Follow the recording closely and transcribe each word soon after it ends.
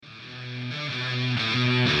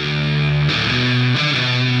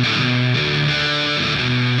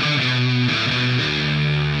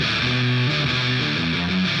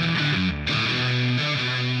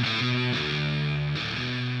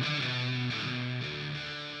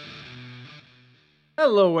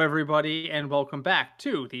Hello, everybody, and welcome back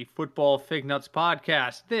to the Football Fig Nuts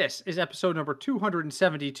podcast. This is episode number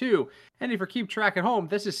 272, and if you keep track at home,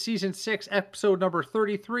 this is season 6, episode number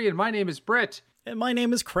 33, and my name is Britt. And my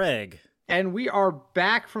name is Craig. And we are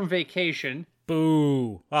back from vacation.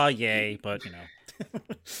 Boo. Oh, yay, but you know.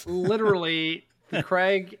 Literally,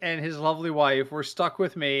 Craig and his lovely wife were stuck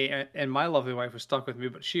with me, and my lovely wife was stuck with me,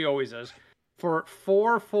 but she always is, for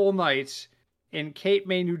 4 full nights in Cape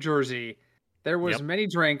May, New Jersey. There was many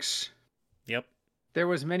drinks. Yep. There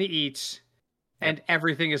was many eats, and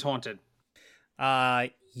everything is haunted.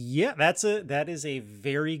 Yeah, that is a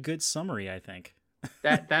very good summary, I think.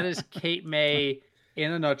 That is Cape May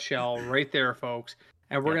in a nutshell right there, folks.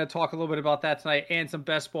 And we're going to talk a little bit about that tonight and some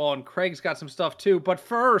best ball, and Craig's got some stuff too. But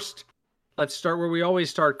first, let's start where we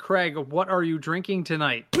always start. Craig, what are you drinking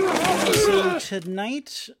tonight? So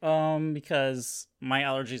tonight, because my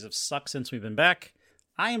allergies have sucked since we've been back,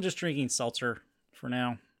 I am just drinking seltzer for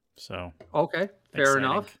now. So okay, fair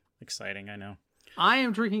enough. Exciting, I know. I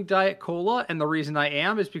am drinking Diet Cola, and the reason I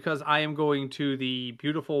am is because I am going to the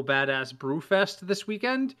beautiful Badass Brew Fest this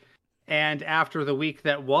weekend. And after the week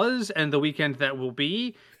that was and the weekend that will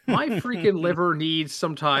be, my freaking liver needs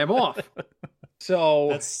some time off. So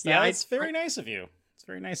that's very nice of you. It's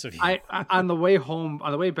very nice of you. I on the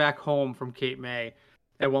way back home from Cape May,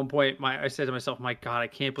 at one point I said to myself, "My God, I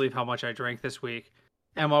can't believe how much I drank this week."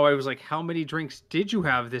 And my wife was like, "How many drinks did you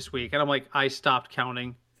have this week?" And I'm like, "I stopped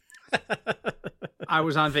counting." I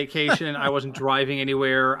was on vacation. I wasn't driving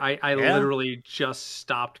anywhere. I literally just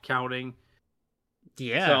stopped counting.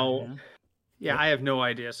 Yeah. So, I have no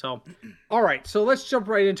idea. So, all right. So let's jump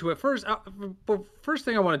right into it. First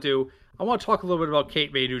thing I want to do, I want to talk a little bit about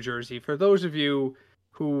Cape May, New Jersey. For those of you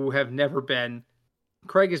who have never been,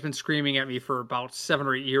 Craig has been screaming at me for about 7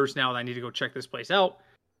 or 8 years now that I need to go check this place out.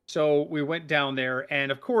 So we went down there,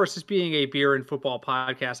 and of course, this being a beer and football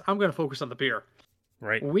podcast, I'm going to focus on the beer.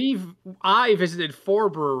 Right. I visited 4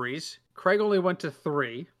 breweries. Craig only went to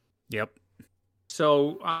 3. Yep.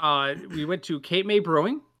 So we went to Cape May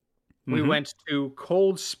Brewing. We went to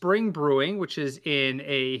Cold Spring Brewing, which is in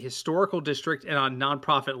a historical district and on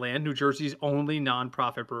nonprofit land, New Jersey's only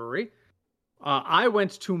nonprofit brewery. I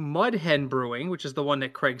went to Mud Hen Brewing, which is the one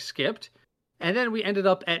that Craig skipped. And then we ended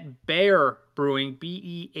up at Behr Brewing,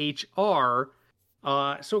 Behr.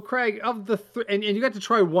 So Craig, of the and you got to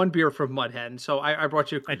try one beer from Mud Hen, so I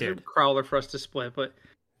brought you a crowler for us to split. But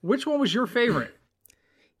which one was your favorite?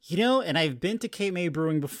 You know, and I've been to Cape May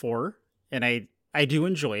Brewing before, and I do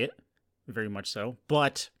enjoy it, very much so.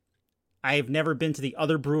 But I've never been to the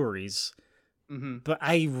other breweries. Mm-hmm. But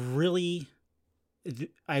I really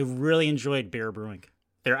enjoyed Behr Brewing.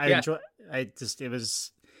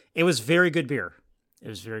 It was very good beer. It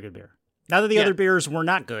was very good beer. Not that the other beers were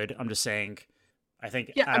not good. I'm just saying, I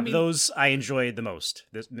think those I enjoyed the most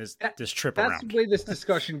this trip around. That's the way this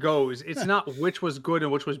discussion goes. It's not which was good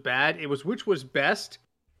and which was bad. It was which was best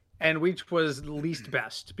and which was least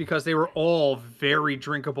best, because they were all very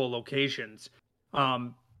drinkable locations.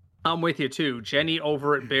 I'm with you too. Jenny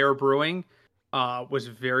over at Behr Brewing was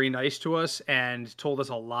very nice to us and told us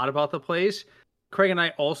a lot about the place. Craig and I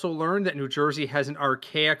also learned that New Jersey has an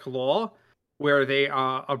archaic law where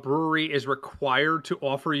a brewery is required to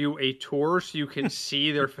offer you a tour so you can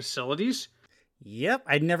see their facilities. Yep,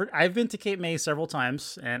 I've been to Cape May several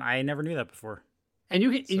times, and I never knew that before. And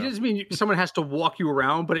it doesn't mean someone has to walk you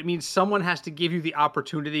around, but it means someone has to give you the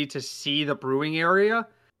opportunity to see the brewing area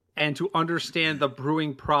and to understand the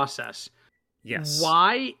brewing process. Yes.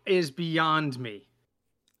 Why is beyond me.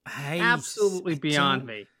 Absolutely beyond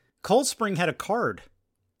me. Cold Spring had a card.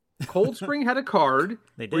 Cold Spring had a card.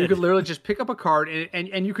 They did. Where you could literally just pick up a card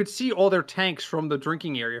and you could see all their tanks from the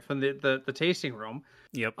drinking area, from the tasting room.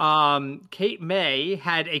 Yep. Cape May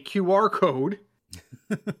had a QR code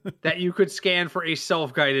that you could scan for a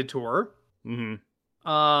self-guided tour. Mm-hmm.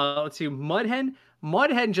 Let's see, Mud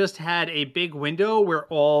Hen just had a big window where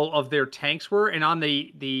all of their tanks were, and on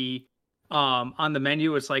the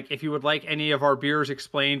menu, it's like, if you would like any of our beers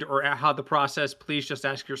explained or how the process, please just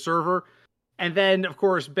ask your server. And then, of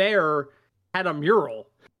course, Behr had a mural.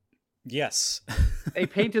 Yes. They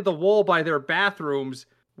painted the wall by their bathrooms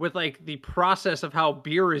with like the process of how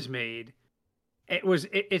beer is made.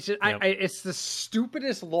 It's the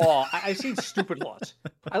stupidest law. I've seen stupid laws.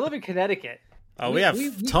 I live in Connecticut. Oh, we have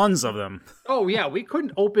tons of them. Oh yeah, we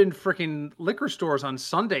couldn't open freaking liquor stores on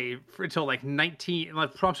Sunday until like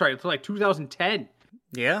 2010.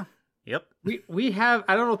 Yeah. Yep. We have,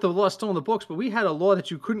 I don't know if the law is still in the books, but we had a law that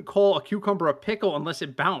you couldn't call a cucumber a pickle unless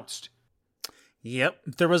it bounced. Yep.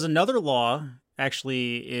 There was another law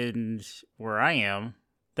actually in where I am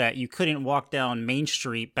that you couldn't walk down Main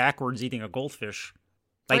Street backwards eating a goldfish.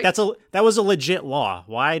 Like that was a legit law.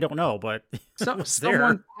 Why I don't know, but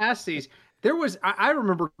someone passed these. There was I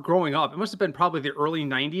remember growing up. It must have been probably the early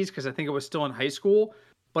 '90s because I think it was still in high school.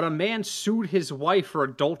 But a man sued his wife for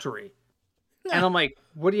adultery, and I'm like,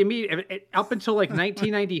 what do you mean? Up until like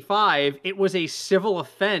 1995, it was a civil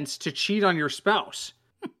offense to cheat on your spouse.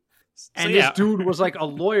 And this dude was like a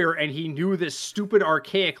lawyer, and he knew this stupid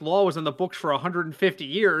archaic law was in the books for 150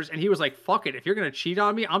 years, and he was like, fuck it, if you're going to cheat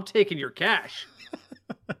on me, I'm taking your cash.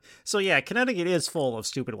 So yeah, Connecticut is full of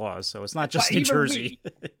stupid laws, so it's not just New Jersey.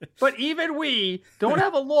 But even we don't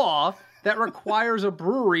have a law that requires a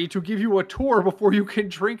brewery to give you a tour before you can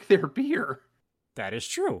drink their beer. That is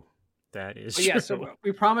true. True. Yeah, so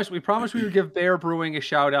we promised we would give Bear Brewing a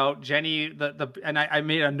shout out. Jenny, and I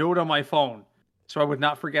made a note on my phone so I would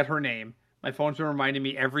not forget her name. My phone's been reminding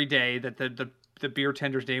me every day that the beer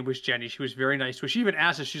tender's name was Jenny. She was very nice. So she even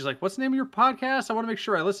asked us, she's like, what's the name of your podcast? I want to make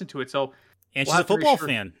sure I listen to it. So And she's a football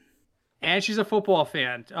fan. And she's a football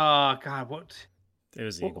fan. God, what? It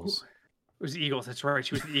was the Eagles. It was the Eagles. That's right.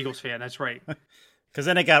 She was an Eagles fan. That's right. Because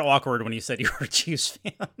then it got awkward when you said you were a Chiefs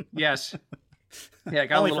fan. Yes. Yeah, it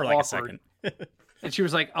got Only a little for like awkward. a second. And she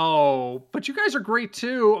was like, "Oh, but you guys are great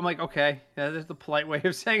too." I'm like, "Okay, yeah, that's the polite way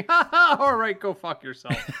of saying, ha ha, all right, go fuck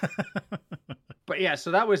yourself." But yeah,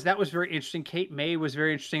 so that was very interesting. Cape May was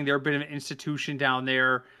very interesting. They're a bit of an institution down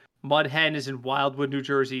there. Mud Hen is in Wildwood, New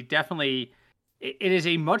Jersey. Definitely, it is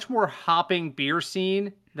a much more hopping beer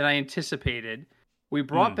scene than I anticipated. We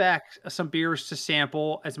brought back some beers to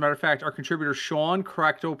sample. As a matter of fact, our contributor Sean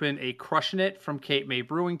cracked open a Crushing It from Cape May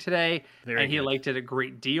Brewing today, he liked it a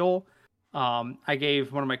great deal. I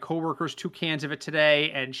gave one of my coworkers 2 cans of it today,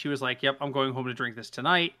 and she was like, "Yep, I'm going home to drink this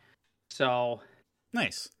tonight." So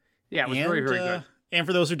nice. Yeah, it was very, very good. And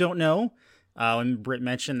for those who don't know, when Britt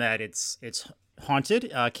mentioned that it's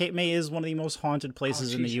haunted, Cape May is one of the most haunted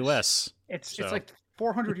places in the U.S. It's like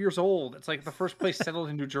 400 years old. It's like the first place settled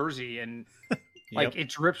in New Jersey, and like it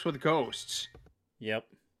drips with ghosts. Yep.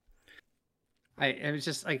 It was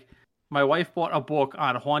just like, my wife bought a book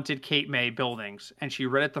on haunted Cape May buildings, and she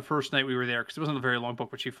read it the first night we were there because it wasn't a very long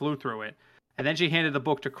book, but she flew through it. And then she handed the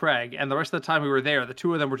book to Craig, and the rest of the time we were there, the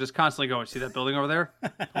two of them were just constantly going, "See that building over there?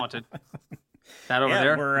 It's haunted. That over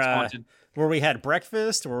there? It's haunted." Where we had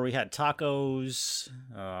breakfast, where we had tacos.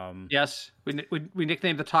 Yes, we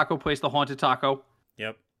nicknamed the taco place the Haunted Taco.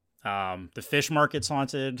 Yep. The fish market's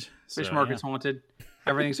haunted. Fish market's haunted.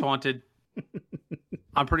 Everything's haunted.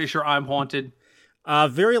 I'm pretty sure I'm haunted.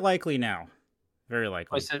 Very likely now. Very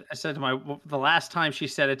likely. I said to the last time she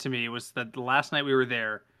said it to me, it was the last night we were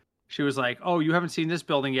there. She was like, "Oh, you haven't seen this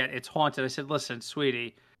building yet. It's haunted." I said, "Listen,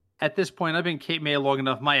 sweetie, at this point, I've been Cape May long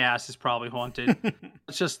enough. My ass is probably haunted.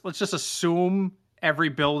 let's just assume every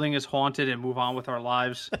building is haunted and move on with our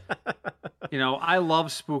lives." I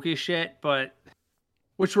love spooky shit, but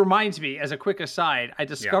which reminds me, as a quick aside, I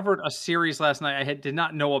discovered a series last night I did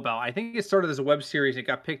not know about. I think it started as a web series. It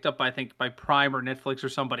got picked up by Prime or Netflix or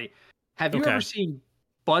somebody. Have you ever seen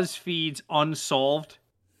BuzzFeed's Unsolved?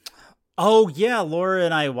 Oh yeah, Laura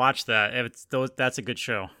and I watched that. That's a good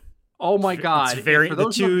show. Oh my god! It's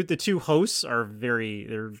the two hosts are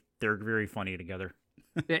they're very funny together.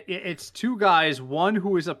 It's 2 guys, one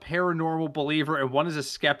who is a paranormal believer and one is a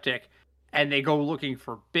skeptic, and they go looking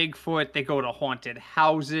for Bigfoot. They go to haunted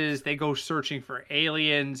houses. They go searching for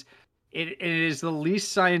aliens. It is the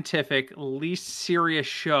least scientific, least serious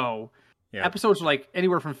show. Yeah. Episodes are like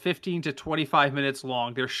anywhere from 15 to 25 minutes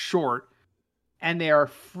long. They're short. And they are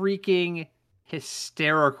freaking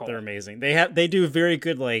hysterical. They're amazing. They do very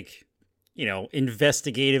good,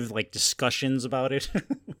 investigative, discussions about it.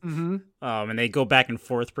 Mm-hmm. And they go back and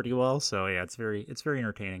forth pretty well. So yeah, it's very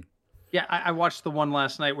entertaining. Yeah, I watched the one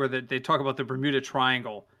last night where they talk about the Bermuda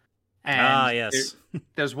Triangle. And yes.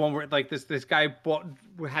 There's one where this guy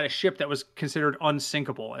had a ship that was considered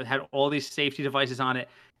unsinkable. It had all these safety devices on it,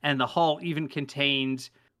 and the hull even contains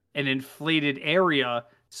an inflated area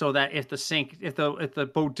so that if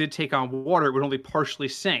the boat did take on water, it would only partially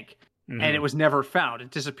sink. Mm-hmm. And it was never found. It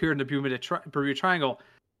disappeared in the Bermuda Triangle.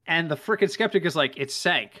 And the frickin' skeptic is like, "It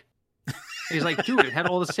sank." He's like, "Dude, it had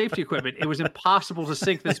all the safety equipment. It was impossible to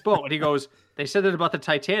sink this boat." And he goes, "They said that about the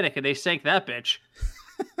Titanic, and they sank that bitch."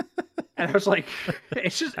 And I was like,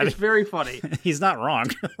 it's very funny. He's not wrong.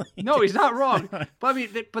 No, he's not wrong. But I mean,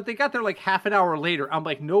 they got there like half an hour later. I'm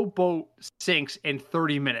like, no boat sinks in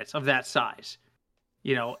 30 minutes of that size.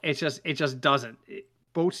 It just doesn't.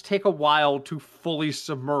 Boats take a while to fully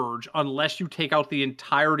submerge unless you take out the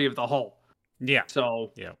entirety of the hull. Yeah.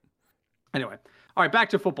 So, yeah. Anyway. All right, back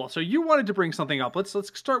to football. So you wanted to bring something up. Let's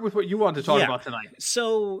start with what you wanted to talk about tonight.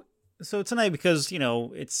 So tonight, because,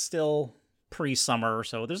 it's still pre-summer,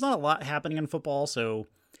 so there's not a lot happening in football. So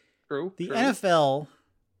True. The NFL,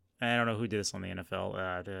 I don't know who did this on the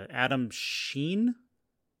NFL. Adam Sheen?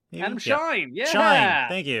 Maybe? Adam Shine. Yeah. Shine.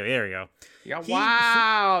 Thank you. There we go. Yeah.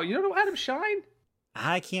 Wow. You don't know Adam Shine?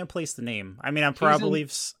 I can't place the name. I mean, I've probably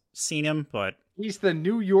seen him, but he's the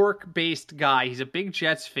New York-based guy. He's a big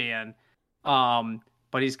Jets fan.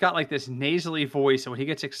 But he's got like this nasally voice, and when he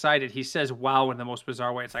gets excited, he says "wow" in the most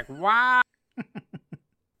bizarre way. It's like "wow."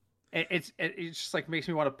 It just like makes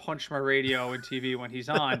me want to punch my radio and TV when he's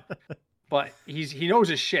on. But he knows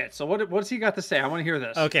his shit. So what's he got to say? I want to hear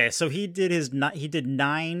this. Okay, so he did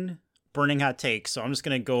 9 burning hot takes. So I'm just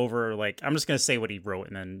gonna go over I'm just gonna say what he wrote,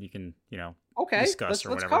 and then you can discuss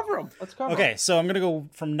or whatever. Let's cover him. Okay, so I'm gonna go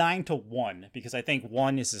from 9 to 1 because I think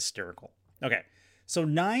 1 is hysterical. Okay, so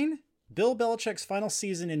 9. Bill Belichick's final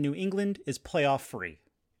season in New England is playoff free.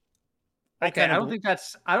 Okay, I don't think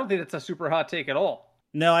that's a super hot take at all.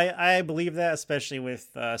 No, I believe that, especially with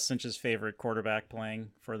Cinch's favorite quarterback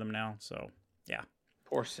playing for them now. So, yeah.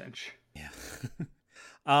 Poor Cinch. Yeah.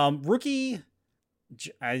 Rookie,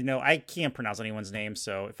 I know I can't pronounce anyone's name,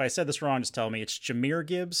 so if I said this wrong, just tell me. It's Jahmyr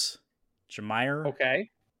Gibbs. Jahmyr.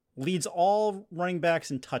 Okay. Leads all running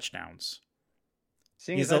backs in touchdowns.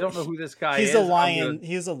 Seeing as I don't know who this guy is. He's a Lion.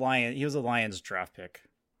 He's a Lion. He was a Lions draft pick.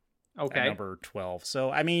 Okay. Number 12. So,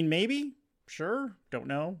 I mean, maybe. Sure. Don't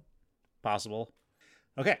know. Possible.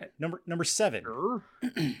 Okay. Number 7. Sure.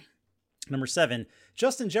 Number 7.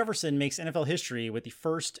 Justin Jefferson makes NFL history with the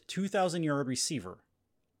first 2,000-yard receiver.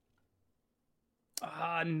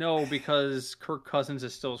 No, because Kirk Cousins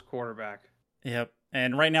is still his quarterback. Yep.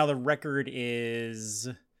 And right now the record is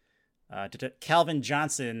Calvin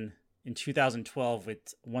Johnson in 2012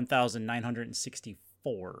 with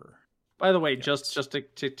 1,964. By the way, just to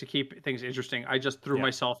keep things interesting, I just threw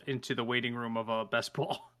myself into the waiting room of a best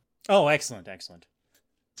ball. Oh, excellent.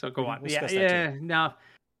 So go on. No,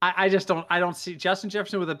 I just don't see Justin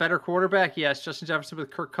Jefferson with a better quarterback. Yes, Justin Jefferson with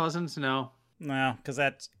Kirk Cousins. No, because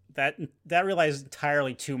that relies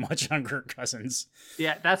entirely too much on Kirk Cousins.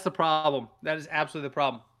 Yeah, that's the problem. That is absolutely the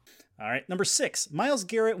problem. All right, number 6. Myles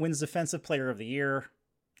Garrett wins Defensive Player of the Year.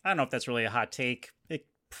 I don't know if that's really a hot take. It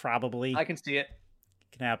probably. I can see it.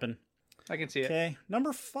 Can happen. I can see it. Okay,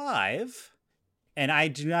 number 5, and I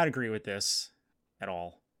do not agree with this at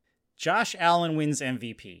all. Josh Allen wins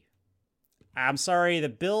MVP. I'm sorry, the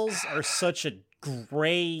Bills are such a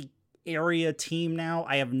gray area team now.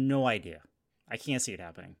 I have no idea. I can't see it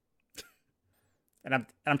happening. And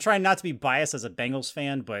I'm trying not to be biased as a Bengals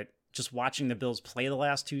fan, but just watching the Bills play the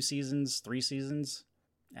last 2 seasons, 3 seasons,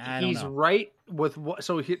 I don't know. He's right with what.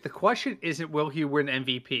 So the question isn't will he win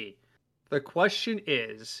MVP. The question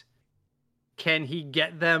is, can he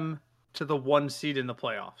get them to the 1 seed in the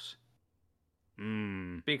playoffs?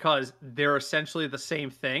 Because they're essentially the same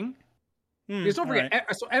thing. Because don't forget,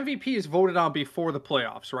 so MVP is voted on before the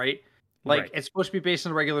playoffs, right? It's supposed to be based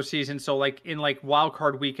on the regular season. So in wild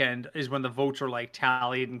card weekend is when the votes are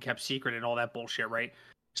tallied and kept secret and all that bullshit, right?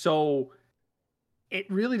 So it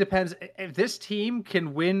really depends. If this team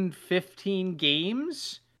can win 15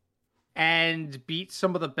 games and beat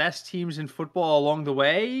some of the best teams in football along the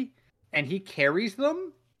way, and he carries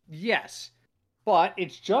them, yes. But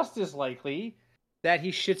it's just as likely that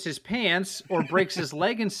he shits his pants or breaks his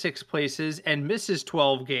leg in 6 places and misses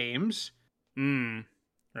 12 games. Right.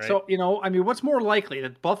 So, what's more likely,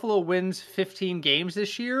 that Buffalo wins 15 games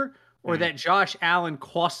this year or that Josh Allen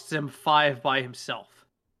costs him 5 by himself?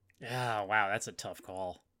 Yeah, wow, that's a tough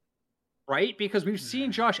call. Right? Because we've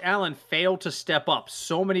seen Josh Allen fail to step up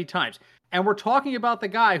so many times. And we're talking about the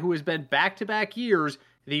guy who has been back-to-back years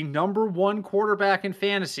the number 1 quarterback in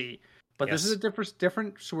fantasy. But this is a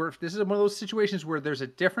different. So this is one of those situations where there's a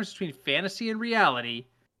difference between fantasy and reality.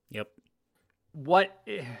 Yep.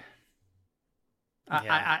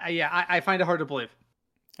 I find it hard to believe.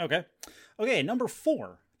 Okay, number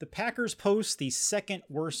 4. The Packers post the 2nd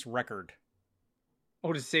worst record.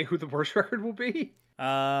 Oh, to say who the worst record will be?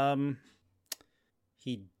 I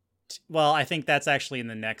think that's actually in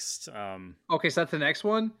the next. Okay, so that's the next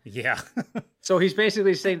one? Yeah. So he's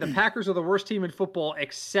basically saying the Packers are the worst team in football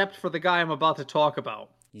except for the guy I'm about to talk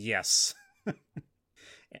about. Yes.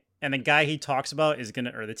 And the guy he talks about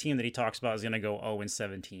the team that he talks about is going to go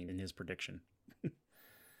 0-17 in his prediction.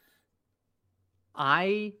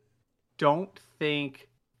 I don't think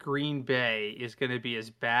Green Bay is going to be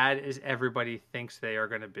as bad as everybody thinks they are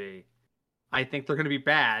going to be. I think they're going to be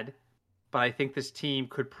bad, but I think this team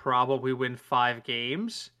could probably win 5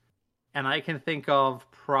 games. And I can think of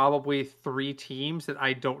probably 3 teams that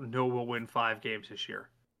I don't know will win 5 games this year.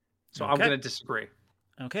 So I'm going to disagree.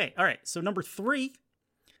 Okay. All right. So number 3.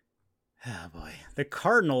 Oh, boy. The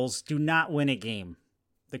Cardinals do not win a game.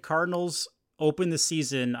 The Cardinals opened the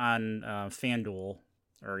season on FanDuel,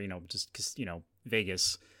 or just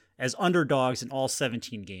Vegas, as underdogs in all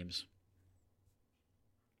 17 games.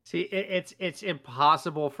 See, it's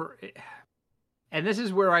impossible for, and this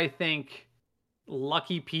is where I think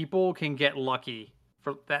lucky people can get lucky.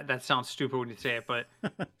 For that sounds stupid when you say it, but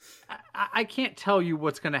I can't tell you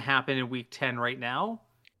what's going to happen in Week 10 right now.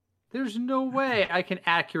 There's no way I can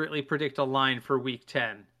accurately predict a line for Week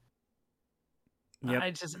 10. Yep.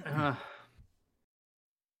 I just.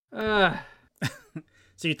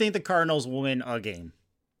 So you think the Cardinals will win a game?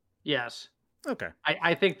 Yes. Okay.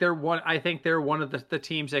 I think they're one. I think they're one of the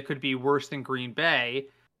teams that could be worse than Green Bay,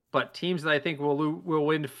 but teams that I think will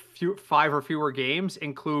win 5 or fewer games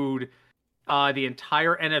include the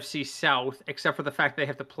entire NFC South, except for the fact they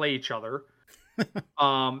have to play each other.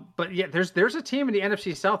 But yeah, there's a team in the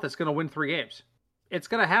NFC South that's going to win 3 games. It's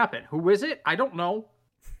going to happen. Who is it? I don't know.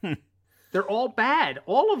 They're all bad,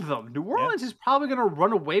 all of them. New Orleans is probably going to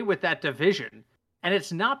run away with that division, and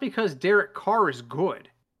it's not because Derek Carr is good.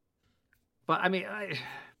 But I mean,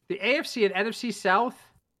 the AFC and NFC South,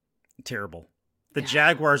 terrible. The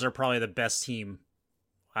Jaguars are probably the best team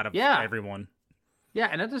out of everyone. Yeah,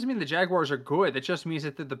 and that doesn't mean the Jaguars are good. That just means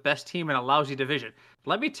that they're the best team in a lousy division.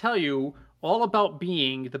 Let me tell you all about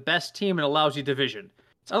being the best team in a lousy division.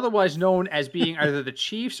 It's otherwise known as being either the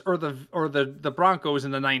Chiefs or the Broncos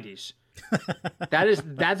in the 90s. That's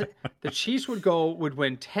the Chiefs would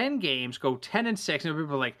win 10 games, go 10-6, and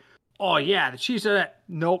people are like, "Oh yeah, the Chiefs are that."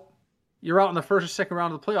 Nope, you're out in the first or second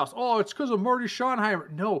round of the playoffs. Oh, it's because of Marty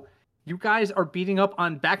Schottenheimer. No, you guys are beating up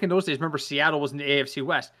on. Back in those days, remember Seattle was in the AFC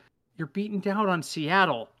West. You're beating down on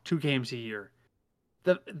Seattle 2 games a year.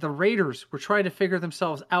 The Raiders were trying to figure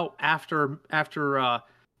themselves out after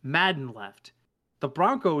Madden left. The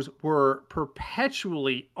Broncos were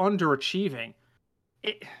perpetually underachieving.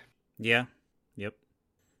 Yeah. Yep.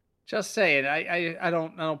 Just saying, I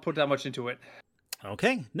don't put that much into it.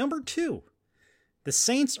 Okay, number 2. The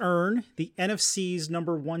Saints earn the NFC's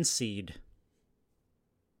number 1 seed.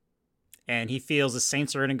 And he feels the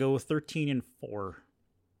Saints are going to go 13-4.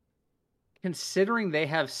 Considering they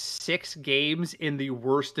have 6 games in the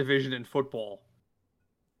worst division in football,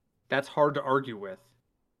 that's hard to argue with.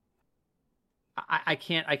 I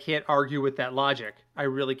can't argue with that logic. I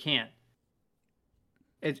really can't.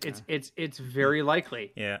 It's very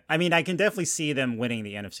likely. Yeah, I mean, I can definitely see them winning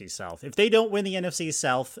the NFC South. If they don't win the NFC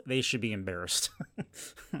South, they should be embarrassed.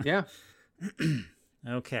 Yeah.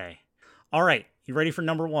 Okay. All right. You ready for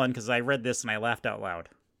number 1? Because I read this and I laughed out loud.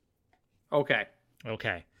 Okay.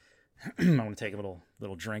 I'm going to take a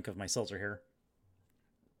little drink of my seltzer here.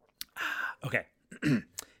 Okay.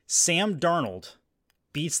 Sam Darnold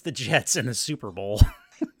beats the Jets in the Super Bowl.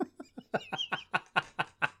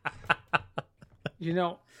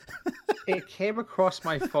 It came across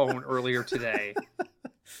my phone earlier today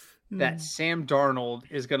that Sam Darnold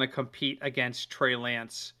is going to compete against Trey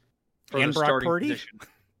Lance for and the Brock starting Purdy? position.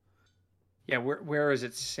 Yeah, where is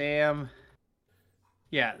it? Sam?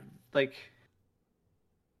 Yeah, like...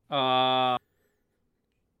 Yeah.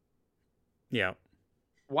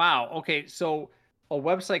 Wow. Okay, so a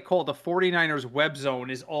website called the 49ers Web Zone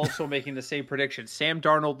is also making the same prediction. Sam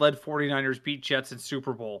Darnold led 49ers beat Jets in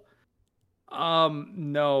Super Bowl.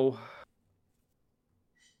 No.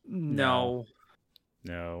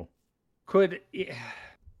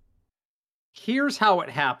 Here's how it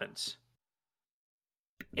happens.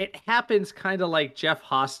 It happens kind of like Jeff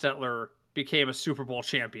Hostetler became a Super Bowl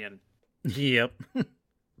champion. Yep.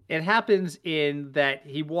 It happens in that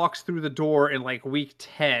he walks through the door in like week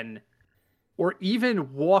 10 or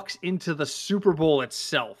even walks into the Super Bowl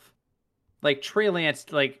itself. Like Trey Lance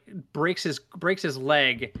breaks his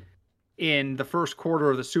leg in the first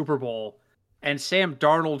quarter of the Super Bowl, and Sam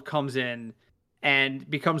Darnold comes in and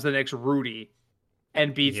becomes the next Rudy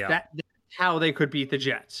and beats that. That's how they could beat the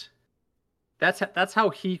Jets. That's how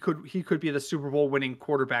he could be the Super Bowl winning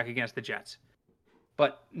quarterback against the Jets.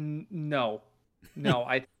 But no,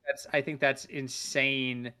 I think that's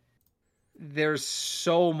insane. There's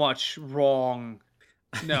so much wrong.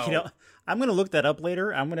 No. I'm going to look that up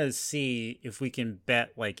later. I'm going to see if we can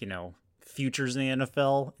bet futures in the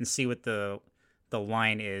NFL and see what the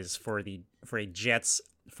line is for a Jets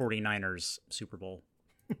 49ers Super Bowl.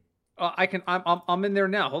 I'm in there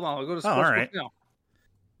now. Hold on. I'll go to Sportsbook now.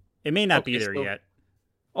 It may not be there yet.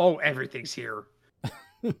 Oh, everything's here.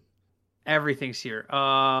 Everything's here.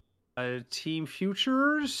 Team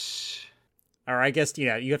futures. Or I guess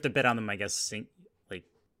you have to bet on them. I guess like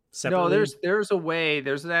separately. No, there's a way.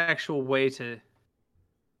 There's an actual way to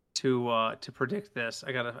predict this.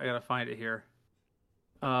 I gotta find it here.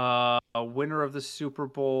 A winner of the Super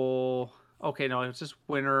Bowl. Okay, no, it's just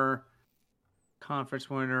winner. Conference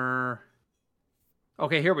winner.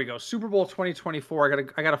 Okay, here we go. Super Bowl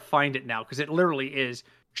 2024. I gotta find it now because it literally is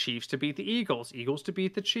Chiefs to beat the Eagles, Eagles to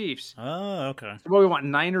beat the Chiefs. Oh, okay. So what we want?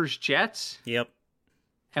 Niners, Jets. Yep.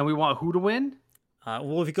 And we want who to win?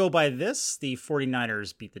 Well, if you go by this, the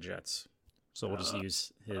 49ers beat the Jets. So we'll just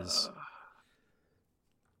use his.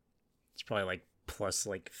 It's probably like plus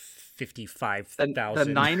like 55,000.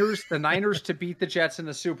 The Niners to beat the Jets in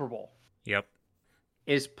the Super Bowl. Yep.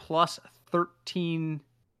 Is plus 13,000.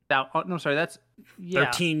 Oh, no, sorry, that's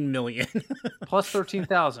 13 million. Plus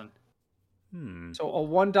 13,000. So a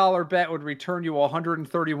 $1 bet would return you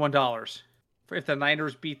 $131 if the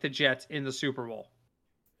Niners beat the Jets in the Super Bowl.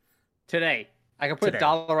 Today. I can put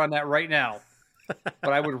 $1 on that right now.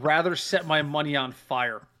 But I would rather set my money on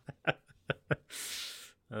fire.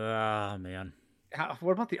 Man.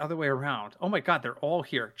 What about the other way around? Oh my God, they're all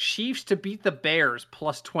here. Chiefs to beat the Bears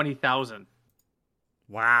plus 20,000.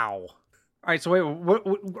 Wow. All right, so wait.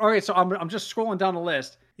 All right, so I'm just scrolling down the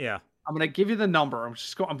list. Yeah. I'm gonna give you the number.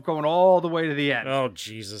 I'm going all the way to the end. Oh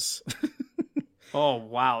Jesus. Oh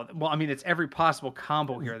wow. Well, I mean, it's every possible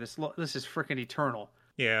combo here. This is freaking eternal.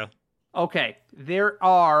 Yeah. Okay, there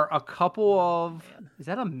are a couple of. Is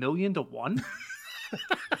that 1,000,000 to 1?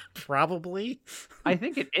 Probably. I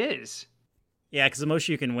think it is. Yeah, because the most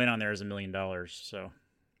you can win on there is $1 million. So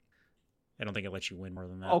I don't think it lets you win more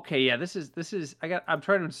than that. Okay, yeah, this is. I'm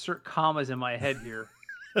trying to insert commas in my head here.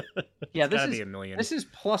 Yeah, this is be $1 million. This is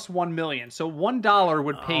plus 1 million. So $1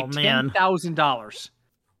 would pay $10,000.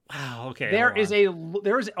 Wow. Okay. There is.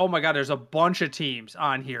 Oh my God, there's a bunch of teams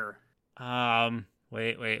on here.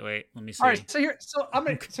 Wait. Let me see. All right,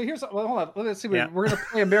 here's. Well, hold on. Let's see. Yeah. We're gonna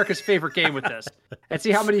play America's favorite game with this, and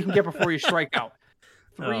see how many you can get before you strike out.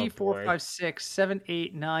 3, 4, 5, 6, 7,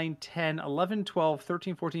 8, 9, 10, 11, 12,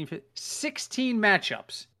 13, 14, 15, 16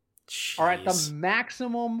 matchups. Jeez. All right, the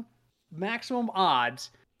maximum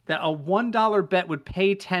odds that a $1 bet would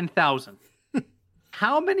pay 10,000.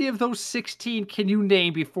 How many of those 16 can you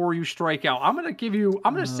name before you strike out? I'm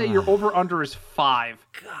gonna say your over under is 5.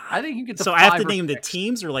 God. I think you get the. So I have to name the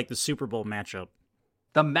teams or like the Super Bowl matchup.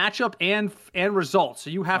 The matchup and results. So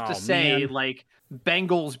you have to say like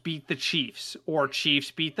Bengals beat the Chiefs or Chiefs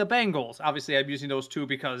beat the Bengals. Obviously, I'm using those two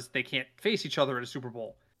because they can't face each other at a Super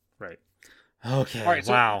Bowl. Right. Okay. All right.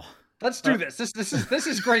 So wow. Let's do this. This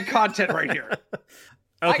is great content right here.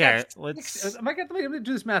 Okay, let's. Let me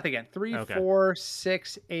do this math again. 3, 4,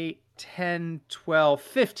 6, 8, 10, 12,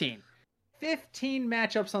 15. 15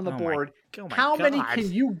 matchups on the board. How many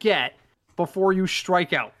can you get before you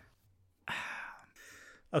strike out?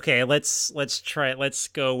 Okay, let's try it. Let's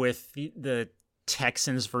go with the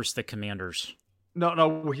Texans versus the Commanders.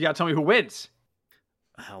 No, you gotta tell me who wins.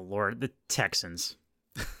 Oh Lord, the Texans.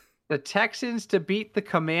 The Texans to beat the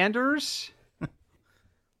Commanders.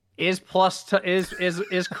 Is correct.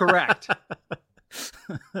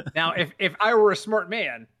 Now, if I were a smart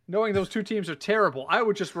man, knowing those two teams are terrible, I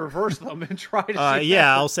would just reverse them and try to.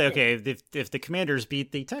 Yeah, I'll say okay. If the Commanders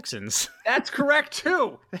beat the Texans, that's correct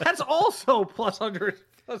too. That's also plus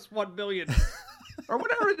 1 million, or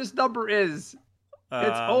whatever this number is.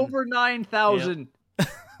 It's over 9,000.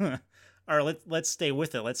 Yep. All right, let's stay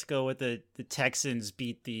with it. Let's go with the Texans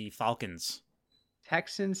beat the Falcons.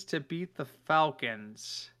 Texans to beat the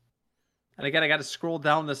Falcons. And again, I got to scroll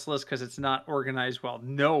down this list because it's not organized well.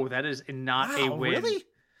 No, that is not a win. Really?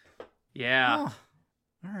 Yeah. Oh.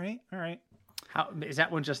 All right. How is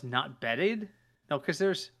that one just not betted? No, because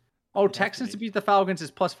there's. Oh, Texans to beat the Falcons is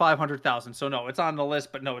plus 500,000. So no, it's on the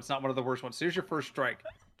list, but no, it's not one of the worst ones. So here's your first strike.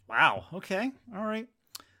 Wow. Okay. All right.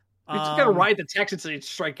 You're just gonna ride the Texans and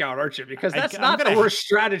strike out, aren't you? Because that's not the worst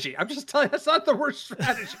strategy. I'm just telling you, that's not the worst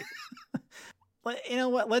strategy. You know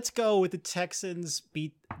what? Let's go with the Texans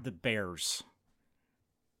beat the Bears.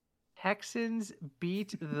 Texans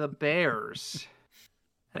beat the Bears.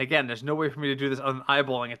 And again, there's no way for me to do this other than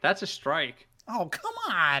eyeballing it. That's a strike. Oh, come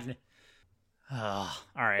on. Oh,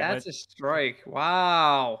 all right. That's a strike.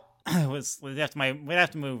 Wow. We'd have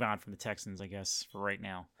to move on from the Texans, I guess, for right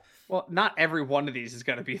now. Well, not every one of these is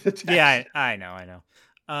going to be the Texans. Yeah, I know.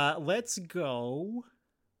 Let's go.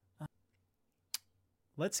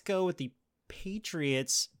 Let's go with the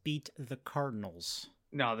Patriots beat the Cardinals.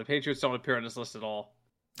 No, the Patriots don't appear on this list at all.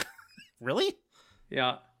 Really?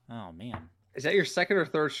 Yeah. Oh, man. Is that your second or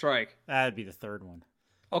third strike? That'd be the third one.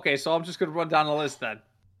 Okay, so I'm just going to run down the list then.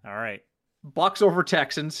 All right. Bucks over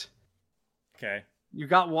Texans. Okay. You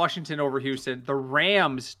got Washington over Houston. The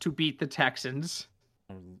Rams to beat the Texans.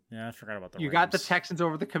 Yeah, I forgot about the You Rams. got the Texans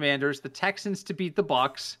over the Commanders. The Texans to beat the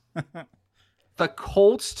Bucks. The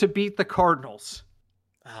Colts to beat the Cardinals.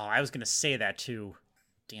 Oh, I was going to say that too.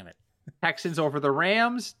 Damn it. Texans over the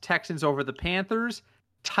Rams, Texans over the Panthers,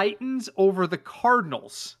 Titans over the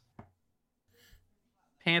Cardinals.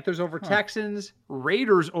 Panthers over Texans,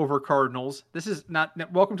 Raiders over Cardinals. This is not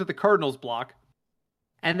welcome to the Cardinals block.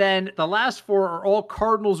 And then the last 4 are all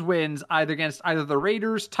Cardinals wins either against either the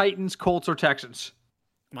Raiders, Titans, Colts, or Texans.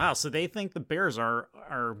 Wow, so they think the Bears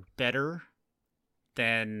are better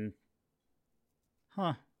than...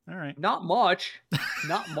 Huh, all right. Not much,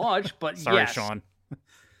 but Sorry, yes. Sean.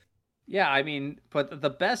 Yeah, I mean, but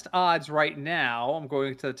the best odds right now, I'm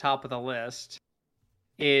going to the top of the list,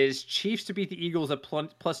 is Chiefs to beat the Eagles at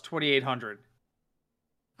plus 2,800.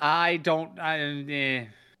 I don't think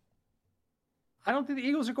the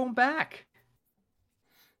Eagles are going back.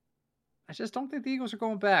 I just don't think the Eagles are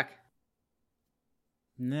going back.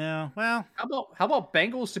 No, well... How about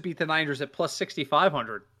Bengals to beat the Niners at plus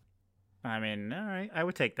 6,500? I mean, all right, I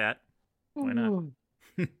would take that. Why not?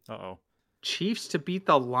 Uh-oh. Chiefs to beat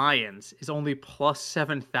the Lions is only plus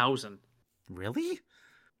 7,000. Really?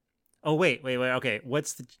 Oh, wait. Okay,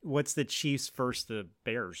 what's the Chiefs versus the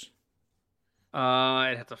Bears?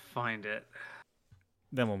 I'd have to find it.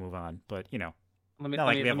 Then we'll move on. But we have a Let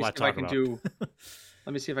lot me to see talk if I can about.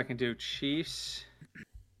 let me see if I can do Chiefs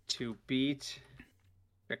to beat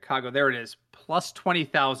Chicago. There it is, plus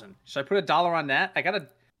 20,000. Should I put $1 on that? I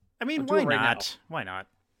mean, why not? Why not?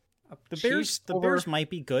 The Bears might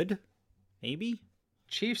be good. Maybe.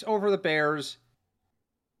 Chiefs over the Bears.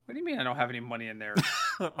 What do you mean I don't have any money in there?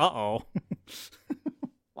 Uh-oh.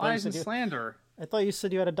 Lies and slander. I thought you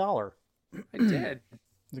said you had $1. I did.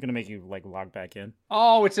 Is it going to make you log back in?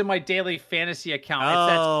 Oh, it's in my daily fantasy account. Oh. It's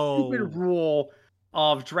that stupid rule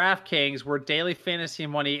of DraftKings where daily fantasy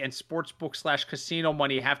money and sportsbook / casino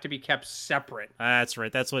money have to be kept separate. That's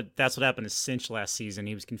right. That's what happened to Cinch last season.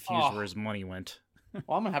 He was confused where his money went.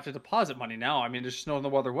 Well, I'm going to have to deposit money now. I mean, there's just no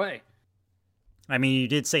other way. I mean, you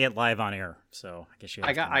did say it live on air, so I guess you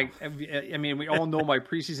have I mean, we all know my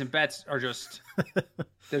preseason bets are just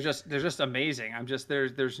they're just amazing. I'm just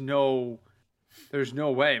there's no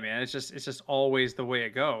way, man. It's just always the way it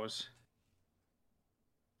goes.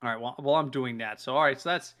 All right, well I'm doing that. So all right, so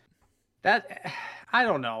that's that. I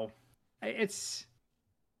don't know.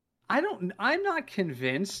 I'm not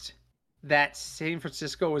convinced that San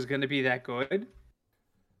Francisco is going to be that good.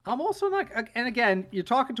 I'm also not, and again, you're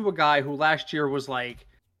talking to a guy who last year was like,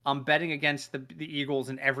 I'm betting against the Eagles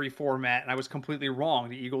in every format, and I was completely wrong.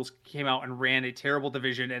 The Eagles came out and ran a terrible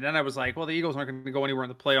division, and then I was like, well, the Eagles aren't going to go anywhere in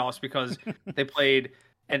the playoffs because they played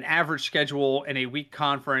an average schedule in a weak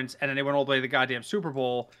conference, and then they went all the way to the goddamn Super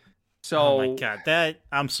Bowl. So, oh my God, that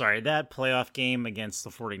playoff game against the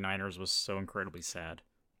 49ers was so incredibly sad.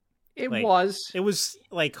 It was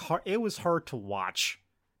hard to watch.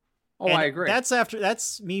 Oh, and I agree.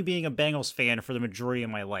 That's me being a Bengals fan for the majority of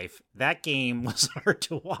my life. That game was hard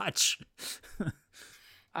to watch.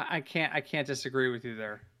 I can't disagree with you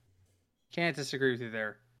there.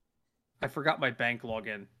 I forgot my bank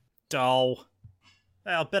login. Oh.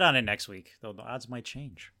 I'll bet on it next week, though the odds might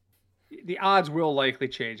change. The odds will likely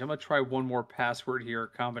change. I'm going to try one more password here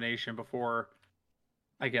combination before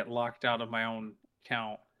I get locked out of my own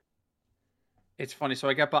account. It's funny. So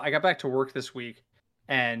I got back to work this week,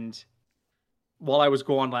 and while I was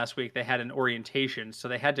gone last week, they had an orientation, so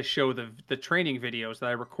they had to show the training videos that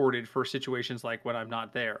I recorded for situations like when I'm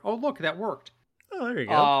not there. Oh, look, that worked. Oh, there you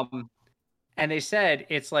go. And they said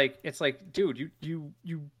it's like, dude, you do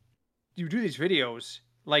these videos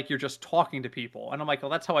like you're just talking to people, and I'm like, well,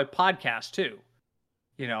 that's how I podcast too.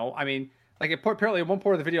 I mean, like apparently at one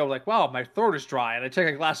point of the video, I'm like, wow, my throat is dry, and I take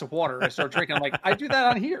a glass of water and I start drinking. I'm like, I do that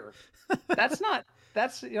on here. That's what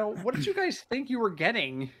did you guys think you were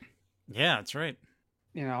getting? Yeah, that's right.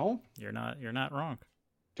 You're not wrong.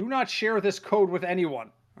 Do not share this code with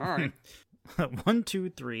anyone. All right. 1, 2,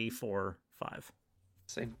 3, 4, 5.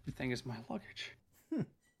 Same thing as my luggage.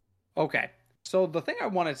 Okay. So the thing I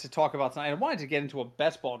wanted to talk about tonight, I wanted to get into a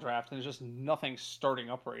best ball draft, and there's just nothing starting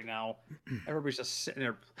up right now. Everybody's just sitting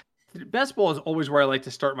there. Best ball is always where I like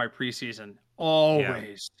to start my preseason.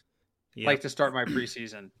 Always. Yep. Like to start my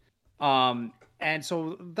preseason. And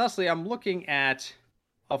so thusly, I'm looking at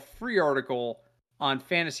a free article on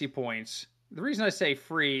Fantasy Points. The reason I say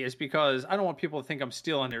free is because I don't want people to think I'm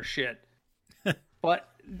stealing their shit. But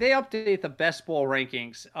they update the best ball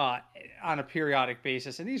rankings on a periodic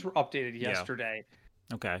basis, and these were updated yesterday.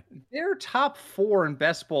 Yeah. Okay. Their top 4 in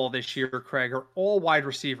best ball this year, Craig, are all wide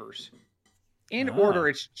receivers. In order,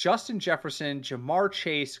 it's Justin Jefferson, Jamar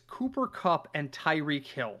Chase, Cooper Kupp, and Tyreek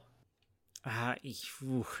Hill. I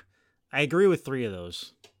agree with 3 of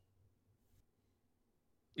those.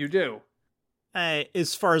 You do?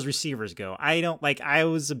 as far as receivers go. I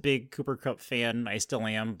was a big Cooper Kupp fan. I still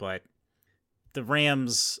am, but the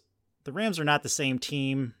Rams are not the same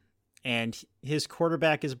team, and his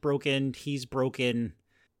quarterback is broken. He's broken.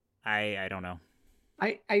 I don't know.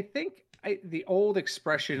 I think the old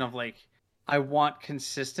expression of like, I want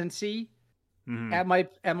consistency at my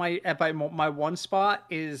one spot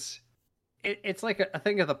is it's like a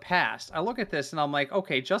thing of the past. I look at this and I'm like,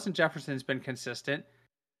 okay, Justin Jefferson's been consistent.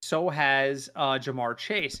 So has Jamar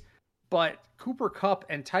Chase. But Cooper Kupp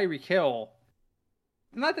and Tyreek Hill,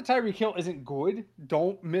 not that Tyreek Hill isn't good.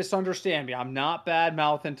 Don't misunderstand me. I'm not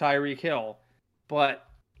bad-mouthing Tyreek Hill. But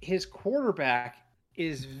his quarterback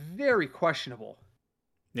is very questionable.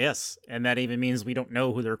 Yes, and that even means we don't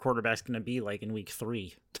know who their quarterback's going to be like in week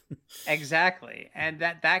 3. Exactly. And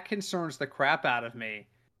that concerns the crap out of me.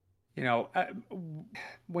 You know,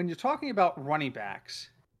 when you're talking about running backs,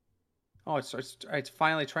 it's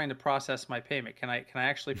finally trying to process my payment. Can I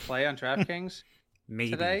actually play on DraftKings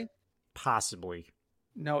Maybe today? Possibly.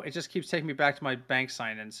 No, it just keeps taking me back to my bank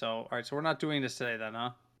sign-in. So, all right, so we're not doing this today then,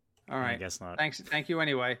 huh? All right. I guess not. Thank you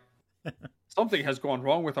anyway. Something has gone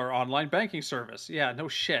wrong with our online banking service. Yeah, no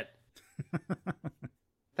shit.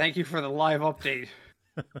 Thank you for the live update.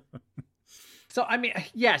 So, I mean,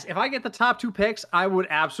 yes, if I get the top 2 picks, I would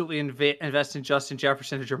absolutely invest in Justin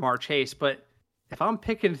Jefferson and Jamar Chase. But if I'm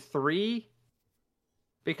picking 3,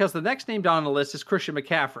 because the next name down on the list is Christian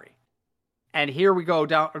McCaffrey. And here we go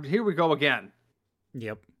again.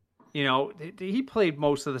 Yep. You know, he played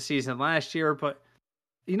most of the season last year, but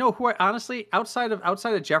you know who honestly, outside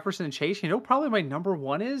of Jefferson and Chase, you know, probably my number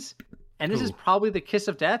 1 is, and this is probably the kiss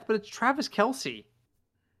of death, but it's Travis Kelce.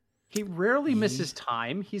 He rarely misses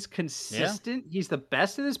time. He's consistent. Yeah. He's the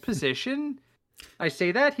best in his position. I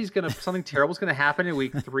say that something terrible is gonna happen in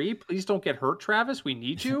week 3. Please don't get hurt, Travis. We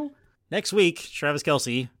need you. Next week, Travis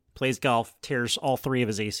Kelce plays golf, tears all 3 of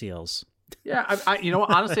his ACLs. Yeah, you know,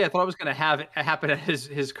 honestly, I thought I was gonna have it happen at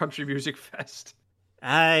his country music fest.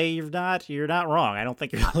 You're not wrong. I don't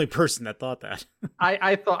think you're the only person that thought that.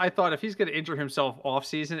 I thought if he's going to injure himself off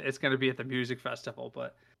season, it's going to be at the music festival.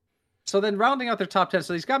 But so then rounding out their top 10,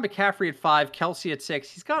 so he's got McCaffrey at 5, Kelce at 6.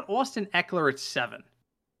 He's got Austin Eckler at 7.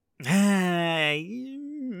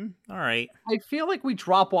 All right. I feel like we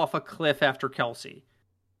drop off a cliff after Kelce.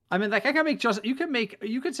 I mean, like I can make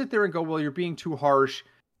you could sit there and go, well, you're being too harsh.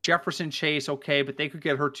 Jefferson, Chase, okay, but they could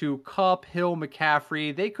get hurt too. Kupp, Hill,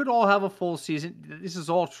 McCaffrey, they could all have a full season. This is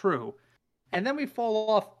all true. And then we fall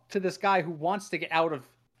off to this guy who wants to get out of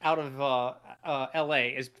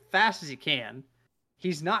LA as fast as he can.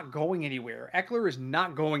 He's not going anywhere. Eckler is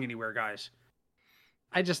not going anywhere, guys.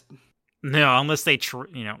 No, unless they they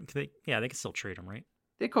can still trade him, right?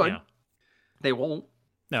 They could. Yeah. They won't.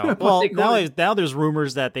 No. Well, now there's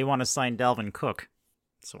rumors that they want to sign Dalvin Cook.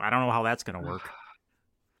 So I don't know how that's going to work.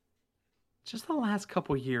 Just the last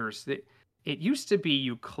couple years, it used to be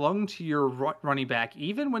you clung to your running back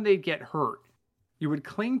even when they'd get hurt. You would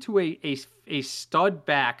cling to a stud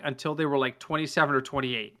back until they were like 27 or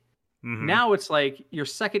 28. Mm-hmm. Now it's like your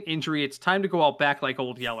second injury. It's time to go out back like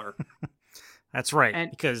old Yeller. That's right.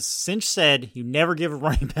 Because Cinch said you never give a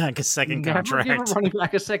running back a second contract. Never give a running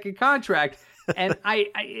back a second contract. And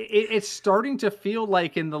it's starting to feel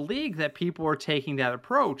like in the league that people are taking that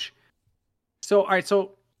approach. So, all right,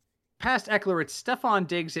 so past Eckler, it's Stephon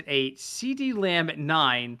Diggs at 8, CeeDee Lamb at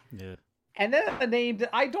 9, and then a name that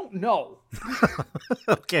I don't know.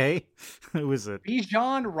 Okay, who is it?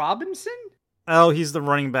 Bijan Robinson? Oh, he's the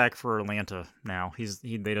running back for Atlanta now.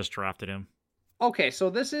 They just drafted him. Okay, so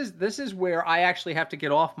this is where I actually have to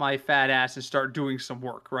get off my fat ass and start doing some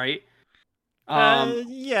work, right?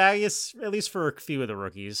 Yeah, I guess at least for a few of the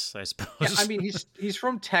rookies, I suppose. Yeah, I mean, he's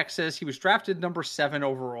from Texas. He was drafted number 7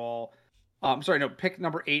 overall. Pick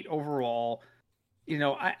number 8 overall. You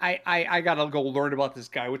know, I gotta go learn about this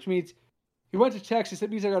guy, which means he went to Texas. That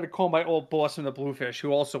means I gotta call my old boss from the Bluefish,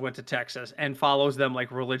 who also went to Texas and follows them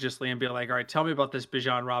like religiously, and be like, all right, tell me about this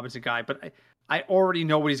Bijan Robinson guy. But I already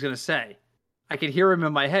know what he's gonna say. I could hear him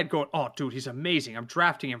in my head going, oh, dude, he's amazing. I'm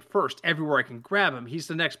drafting him first everywhere I can grab him. He's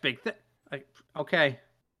the next big thing. Okay.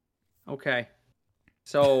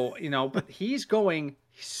 So, you know, but he's going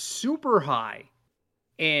super high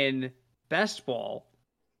in best ball.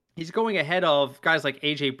 He's going ahead of guys like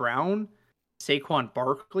AJ Brown, Saquon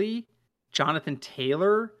Barkley, Jonathan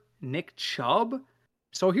Taylor, Nick Chubb.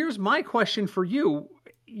 So here's my question for you.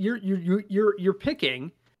 You're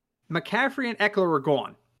picking McCaffrey and Eckler are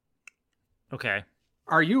gone. Okay.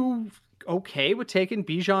 Are you okay with taking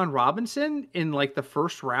Bijan Robinson in like the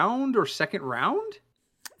first round or second round?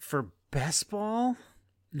 For best ball?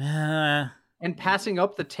 Nah. And passing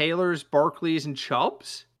up the Taylors, Barkleys, and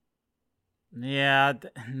Chubbs? Yeah,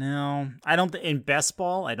 no. I don't in best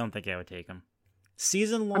ball, I don't think I would take him.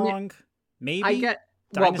 Season long, maybe. I get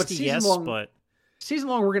but Dynasty, yes, but season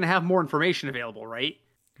long we're going to have more information available, right?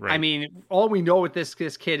 right. I mean, all we know with this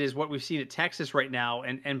kid is what we've seen at Texas right now,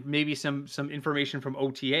 and maybe some information from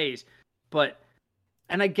OTAs. But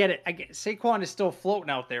and I get it. Saquon is still floating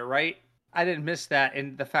out there, right? I didn't miss that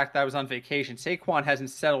in the fact that I was on vacation. Saquon hasn't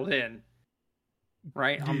settled in,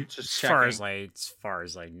 right? I'm just checking. As far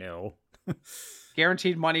as I know.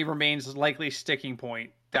 Guaranteed money remains likely sticking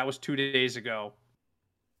point. That was 2 days ago.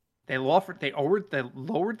 They lowered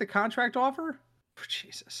the contract offer? Oh,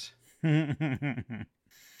 Jesus. The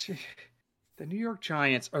New York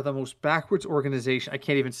Giants are the most backwards organization. I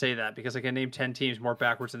can't even say that because I can name 10 teams more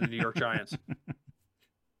backwards than the New York Giants.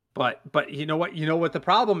 But you know what? You know what the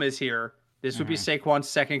problem is here? This would be Saquon's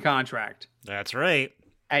second contract. That's right.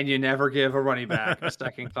 And you never give a running back a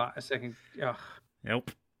second.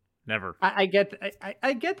 Nope. Never. I get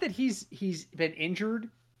that he's been injured,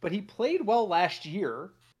 but he played well last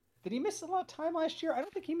year. Did he miss a lot of time last year? I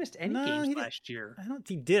don't think he missed any games last year. I don't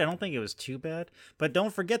think it was too bad. But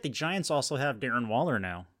don't forget, the Giants also have Darren Waller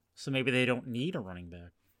now. So maybe they don't need a running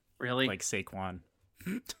back. Really? Like Saquon.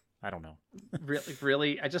 I don't know.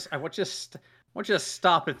 Really? I want you to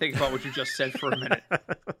stop and think about what you just said for a minute.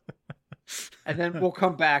 And then we'll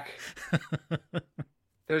come back.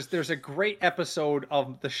 There's a great episode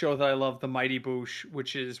of the show that I love, The Mighty Boosh,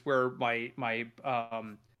 which is where my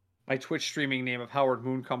Twitch streaming name of Howard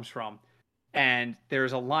Moon comes from. And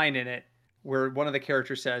there's a line in it where one of the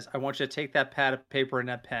characters says, I want you to take that pad of paper and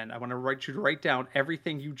that pen. I want you to write down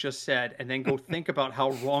everything you just said and then go think about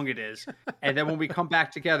how wrong it is. And then when we come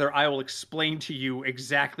back together, I will explain to you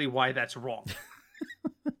exactly why that's wrong.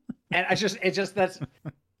 And that's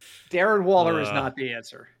Darren Waller is not the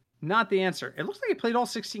answer. Not the answer. It looks like he played all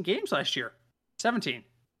 16 games last year. 17.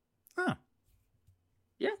 Huh.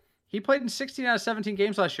 Yeah. He played in 16 out of 17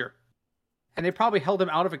 games last year. And they probably held him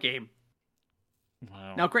out of a game.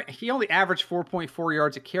 Wow. Now, great. He only averaged 4.4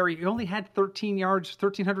 yards a carry. He only had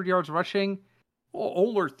 1,300 yards rushing. Oh,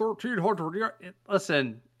 only 1,300 yards.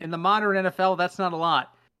 Listen, in the modern NFL, that's not a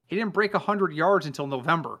lot. He didn't break 100 yards until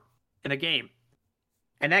November in a game.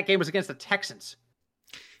 And that game was against the Texans.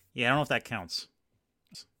 Yeah, I don't know if that counts.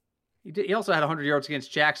 He also had 100 yards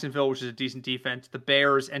against Jacksonville, which is a decent defense, the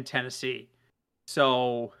Bears, and Tennessee.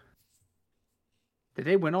 So, did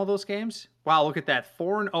they win all those games? Wow, look at that.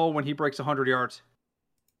 4-0 when he breaks 100 yards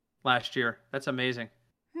last year. That's amazing.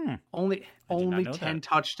 Only 10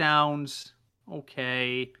 touchdowns.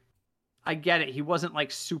 Okay. I get it. He wasn't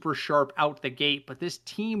like super sharp out the gate, but this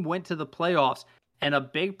team went to the playoffs, and a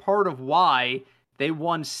big part of why they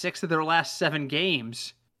won 6 of their last 7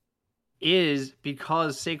 games is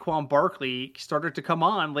because Saquon Barkley started to come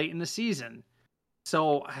on late in the season.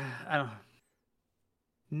 So,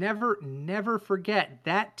 never forget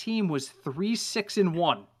that team was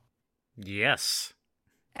 3-6-1. Yes.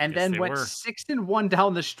 And then went 6-1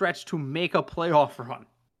 down the stretch to make a playoff run.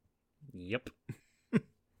 Yep.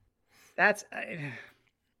 That's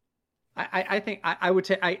I think I would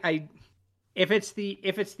say if it's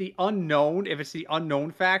the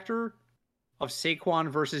unknown factor of Saquon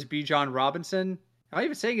versus Bijan Robinson. Am I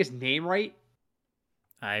even saying his name right?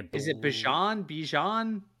 Is it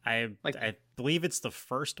Bijan? I believe it's the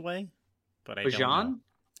first way, but I Bijan? don't know.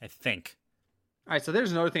 I think. All right, so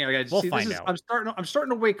there's another thing I got to We'll see. Find out. I'm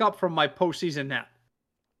starting to wake up from my postseason nap.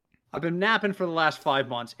 I've been napping for the last 5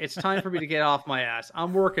 months. It's time for me to get off my ass.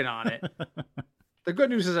 I'm working on it. The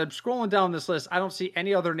good news is I'm scrolling down this list. I don't see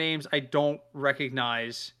any other names I don't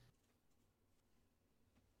recognize.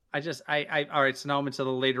 All right, so now I'm into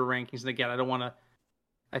the later rankings. And again,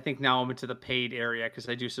 I think now I'm into the paid area because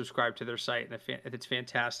I do subscribe to their site and it's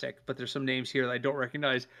fantastic. But there's some names here that I don't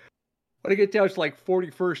recognize. When I get down to like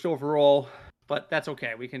 41st overall, but that's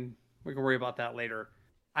okay. We can worry about that later.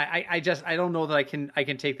 I don't know that I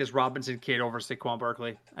can take this Robinson kid over Saquon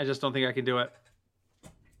Barkley. I just don't think I can do it.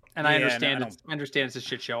 And I understand I understand it's a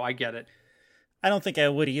shit show. I get it. I don't think I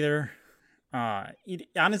would either.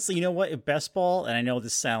 Honestly, you know what? At best ball, and I know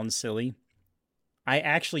this sounds silly, I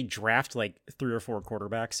actually draft like 3 or 4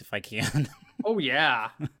 quarterbacks if I can. Oh yeah.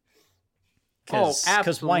 Absolutely.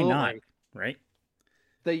 Because why not? Right.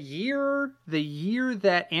 The year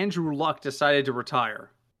that Andrew Luck decided to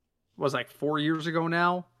retire was like 4 years ago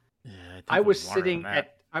now. Yeah, I was sitting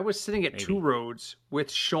at Two Roads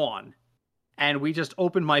with Sean, and we just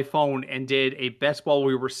opened my phone and did a best ball.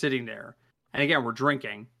 We were sitting there, and again we're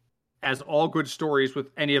drinking, as all good stories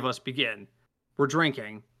with any of us begin. We're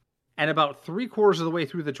drinking, and about 3/4 of the way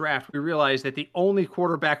through the draft, we realized that the only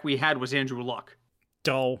quarterback we had was Andrew Luck.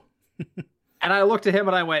 Dull. And I looked at him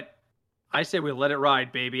and I went, I say we let it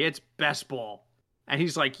ride, baby. It's best ball. And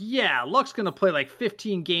he's like, yeah, Luck's going to play like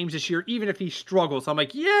 15 games this year, even if he struggles. I'm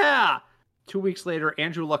like, yeah. 2 weeks later,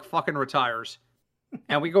 Andrew Luck fucking retires.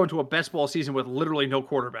 And we go into a best ball season with literally no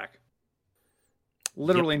quarterback.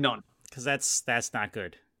 Literally none. Because that's not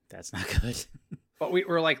good. That's not good. But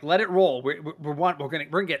we're like, let it roll. We're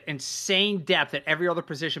gonna get insane depth at every other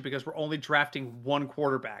position because we're only drafting one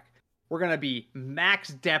quarterback. We're gonna be max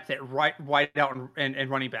depth at right out and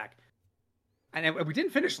running back. And we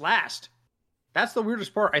didn't finish last. That's the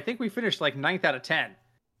weirdest part. I think we finished like 9th out of 10,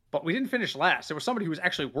 but we didn't finish last. There was somebody who was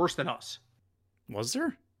actually worse than us. Was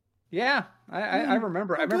there? Yeah, I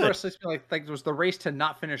remember. I remember us feeling like it was the race to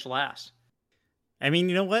not finish last. I mean,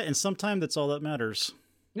 you know what? And sometimes that's all that matters.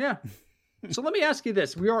 Yeah. So let me ask you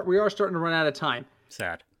this: we are starting to run out of time.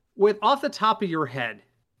 Sad. With off the top of your head,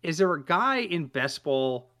 is there a guy in best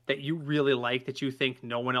ball that you really like that you think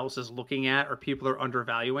no one else is looking at or people are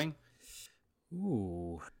undervaluing?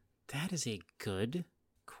 Ooh, that is a good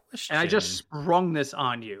question. And I just sprung this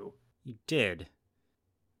on you. You did.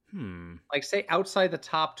 Like, say outside the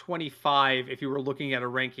top 25 if you were looking at a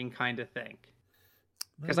ranking kind of thing.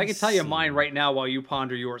 Because I can tell you mine right now while you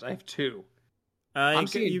ponder yours. I have two.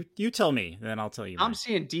 You tell me, then I'll tell you. I'm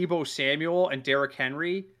seeing Deebo Samuel and Derrick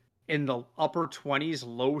Henry in the upper 20s,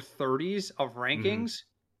 low 30s of rankings.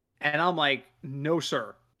 And I'm like, no,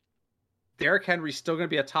 sir. Derrick Henry's still going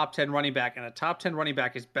to be a top 10 running back, and a top 10 running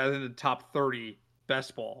back is better than the top 30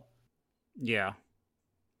 best ball. Yeah.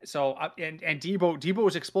 So, and Deebo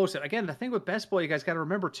is explosive. Again, the thing with best ball you guys got to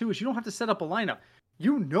remember, too, is you don't have to set up a lineup.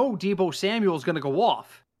 You know Deebo Samuel is going to go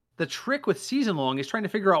off. The trick with season long is trying to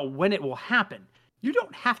figure out when it will happen. You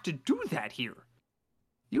don't have to do that here.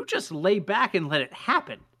 You just lay back and let it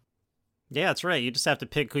happen. Yeah, that's right. You just have to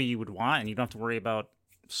pick who you would want, and you don't have to worry about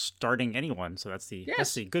starting anyone. So that's the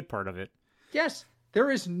good part of it. Yes, we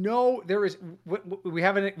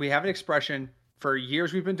have an expression for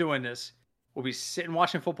years. We've been doing this. We'll be sitting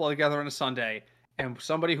watching football together on a Sunday, and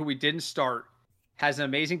somebody who we didn't start has an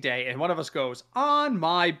amazing day, and one of us goes, on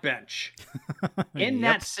my bench. In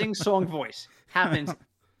that sing-song voice. Happens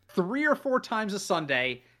 3 or 4 times a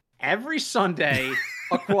Sunday, every Sunday,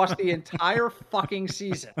 across the entire fucking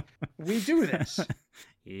season. We do this.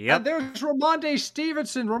 Yep. And there's Ramondre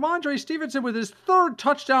Stevenson with his 3rd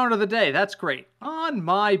touchdown of the day. That's great. On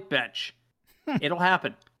my bench. It'll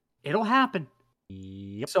happen. It'll happen.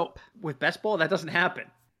 Yep. So with best ball, that doesn't happen.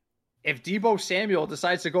 If Deebo Samuel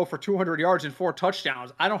decides to go for 200 yards and 4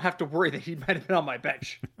 touchdowns, I don't have to worry that he might have been on my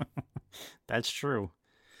bench. That's true.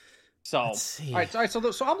 So, all right. So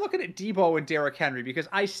I'm looking at Deebo and Derrick Henry because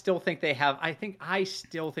I still think I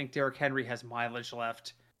still think Derrick Henry has mileage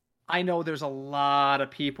left. I know there's a lot of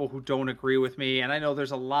people who don't agree with me, and I know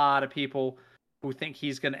there's a lot of people who think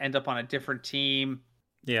he's going to end up on a different team.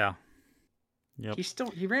 Yeah. Yep.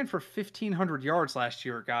 He ran for 1,500 yards last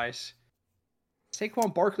year, guys.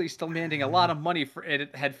 Saquon Barkley's still demanding a lot of money for it.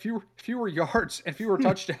 It had fewer yards and fewer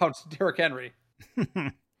touchdowns than Derrick Henry.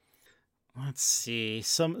 Let's see.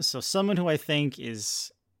 Someone who I think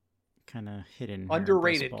is kind of hidden.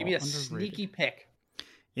 Underrated. Give me a sneaky pick.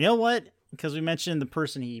 You know what? Because we mentioned the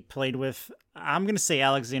person he played with, I'm going to say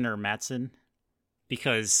Alexander Mattson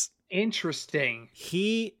because interesting.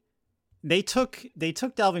 They took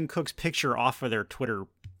Dalvin Cook's picture off of their Twitter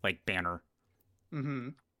banner. Mm-hmm.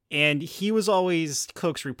 And he was always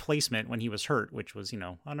Cook's replacement when he was hurt, which was,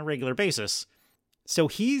 on a regular basis. So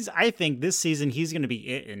I think this season he's going to be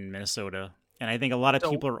it in Minnesota. And I think a lot of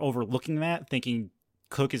people are overlooking that, thinking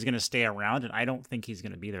Cook is going to stay around, and I don't think he's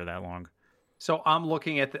going to be there that long. So I'm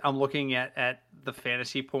looking at the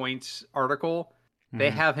fantasy points article.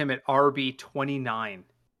 They have him at RB 29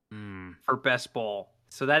 for best ball.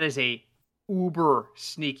 So that is a uber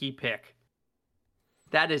sneaky pick.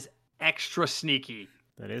 That is extra sneaky.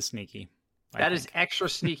 That is sneaky. That is extra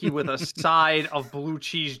sneaky with a side of blue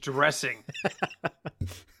cheese dressing.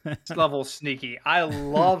 Level sneaky. I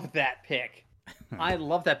love that pick.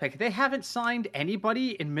 They haven't signed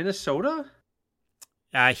anybody in Minnesota?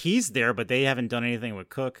 He's there, but they haven't done anything with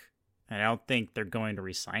Cook. And I don't think they're going to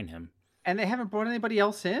re-sign him. And they haven't brought anybody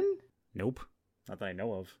else in? Nope. Not that I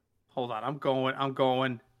know of. Hold on. I'm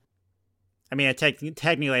going. I mean,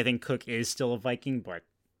 technically, I think Cook is still a Viking, but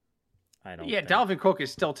I don't think. Dalvin Cook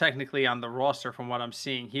is still technically on the roster from what I'm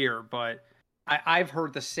seeing here, but I've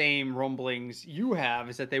heard the same rumblings you have,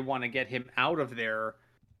 is that they want to get him out of there.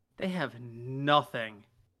 They have nothing.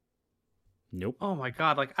 Nope. Oh my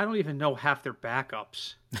God, I don't even know half their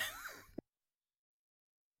backups.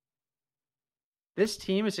 This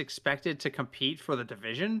team is expected to compete for the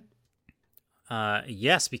division?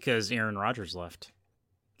 Yes, because Aaron Rodgers left.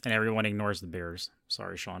 And everyone ignores the Bears.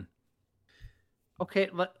 Sorry, Sean. Okay,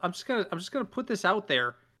 I'm just gonna put this out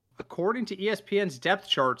there. According to ESPN's depth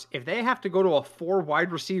charts, if they have to go to a 4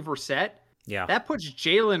 wide receiver set, Yeah. that puts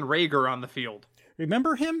Jalen Rager on the field.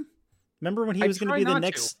 Remember him? Remember when he I was going to try be the not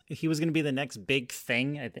next? He was going to be the next big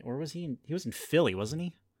thing. I think. Where was he? He was in Philly, wasn't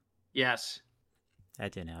he? Yes.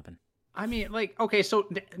 That didn't happen. I mean, like, okay, so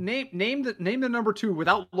name the number 2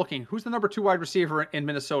 without looking. Who's the number 2 wide receiver in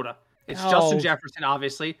Minnesota? It's Justin Jefferson,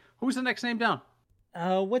 obviously. Who's the next name down?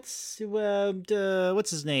 What's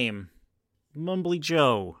his name? Mumbly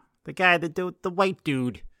Joe, the guy the white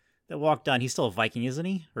dude that walked on. He's still a Viking, isn't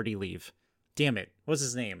he? Or did he leave? Damn it! What's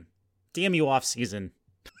his name? Damn you, off season.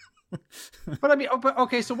 But I mean,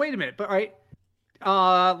 okay, so wait a minute. But all right,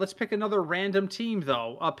 let's pick another random team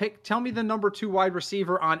though. Tell me the number 2 wide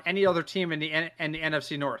receiver on any other team in the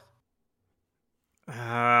NFC North.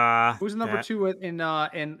 Who's the number 2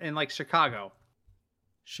 in like Chicago?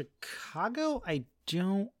 Chicago? I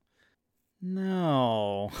don't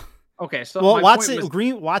know. Okay, so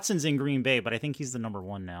Watson's in Green Bay, but I think he's the number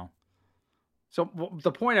 1 now. So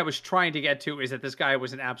the point I was trying to get to is that this guy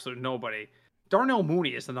was an absolute nobody. Darnell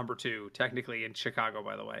Mooney is the number 2 technically in Chicago,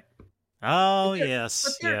 by the way. Oh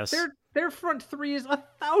yes. Their front 3 is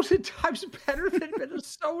 1,000 times better than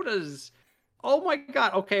Minnesota's. Oh my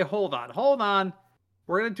God. Okay, hold on.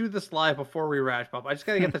 We're gonna do this live before we wrap up. I just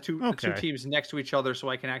gotta get the two teams next to each other so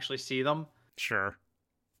I can actually see them. Sure.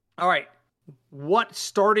 All right. What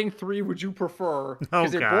starting 3 would you prefer?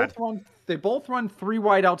 Because they both run 3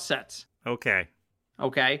 wide out sets. Okay.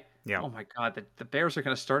 Yeah. Oh my God. The Bears are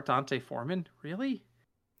gonna start Dante Foreman? Really?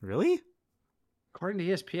 According to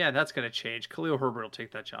ESPN, that's gonna change. Khalil Herbert will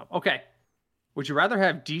take that job. Okay. Would you rather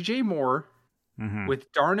have DJ Moore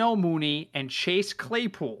with Darnell Mooney and Chase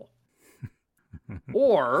Claypool?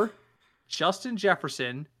 Or Justin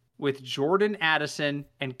Jefferson with Jordan Addison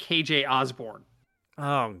and KJ Osborne?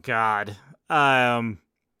 Oh God. I'll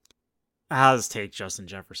just take Justin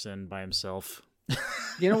Jefferson by himself.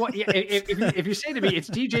 You know what? Yeah, if you say to me it's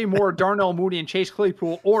DJ Moore, Darnell Mooney, and Chase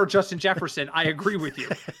Claypool, or Justin Jefferson, I agree with you.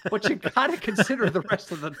 But you gotta consider the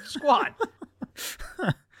rest of the squad.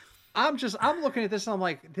 I'm looking at this and I'm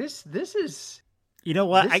like, this is. You know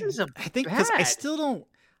what? I think because I still don't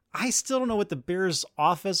know what the Bears'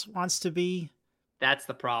 offense wants to be. That's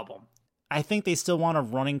the problem. I think they still want a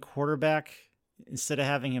running quarterback instead of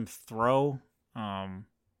having him throw.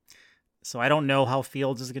 So I don't know how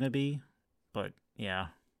Fields is going to be, but yeah.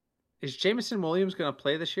 Is Jameson Williams going to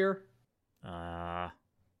play this year? I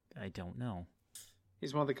don't know.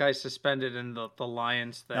 He's one of the guys suspended in the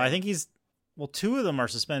Lions thing. No, I think 2 of them are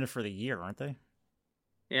suspended for the year, aren't they?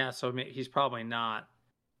 Yeah, so he's probably not.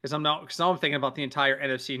 Because now I'm thinking about the entire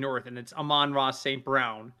NFC North, and it's Amon-Ra St.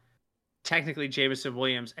 Brown, technically Jameson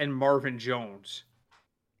Williams, and Marvin Jones.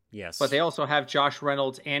 Yes. But they also have Josh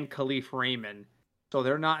Reynolds and Khalif Raymond, so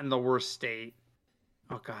they're not in the worst state.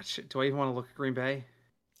 Oh, God, shit. Do I even want to look at Green Bay?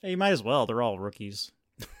 Hey, you might as well. They're all rookies.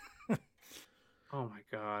 Oh, my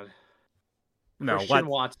God. No, Christian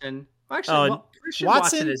Watson. Actually, Christian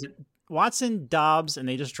Watson isn't. Watson, Dobbs, and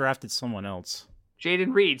they just drafted someone else.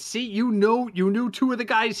 Jaden Reed. See, you knew 2 of the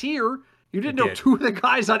guys here. You didn't know 2 of the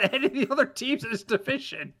guys on any of the other teams in this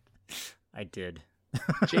division. I did.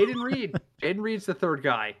 Jaden Reed. Jaden Reed's the 3rd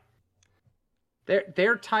guy.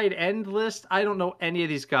 Their tight end list, I don't know any of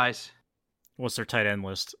these guys. What's their tight end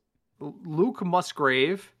list? Luke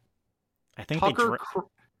Musgrave. I think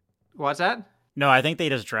What's that? No, I think they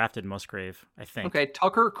just drafted Musgrave, I think. Okay,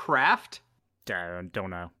 Tucker Kraft. Don't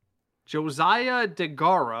know. Josiah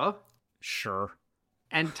DeGara. Sure.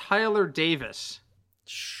 And Tyler Davis.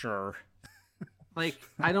 Sure. Like,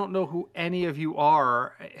 I don't know who any of you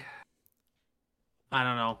are. I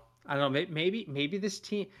don't know. Maybe this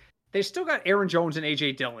team. They still got Aaron Jones and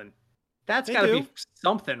AJ Dillon. That's got to be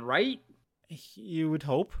something, right? You would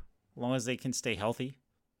hope, as long as they can stay healthy.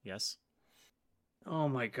 Yes. Oh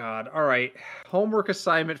my God! All right, homework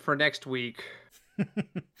assignment for next week.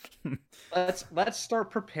 Let's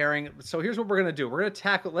start preparing. So here's what we're gonna do. We're gonna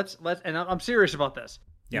tackle. Let's and I'm serious about this.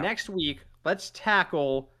 Yeah. Next week, let's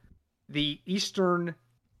tackle the Eastern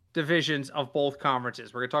divisions of both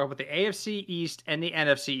conferences. We're gonna talk about the AFC East and the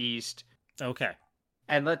NFC East. Okay.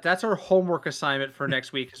 And that's our homework assignment for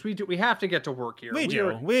next week, because we have to get to work here. We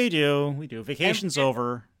do. Vacation's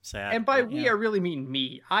over. Sad. And by we, I really mean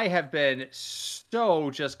me. I have been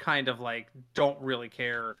so just kind of like don't really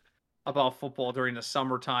care about football during the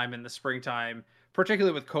summertime and the springtime,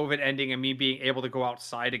 particularly with COVID ending and me being able to go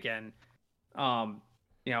outside again.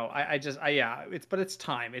 It's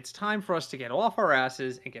time. It's time for us to get off our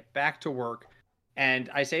asses and get back to work. And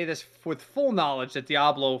I say this with full knowledge that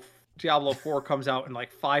Diablo 4 comes out in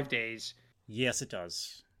like 5 days. Yes, it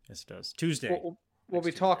does. Tuesday. we'll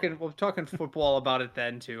be talking football about it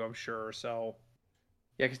then too, I'm sure. So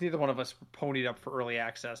yeah, because neither one of us ponied up for early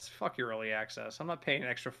access. Fuck your early access. I'm not paying an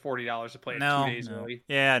extra $40 to play it 2 days early.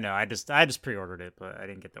 Yeah, no, I just pre-ordered it, but I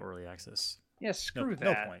didn't get the early access. Yeah, screw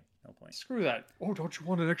that. No point. Screw that. Oh, don't you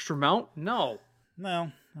want an extra mount? No,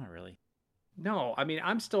 not really. No, I mean,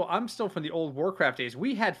 I'm still from the old Warcraft days.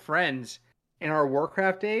 We had friends in our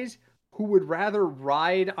Warcraft days who would rather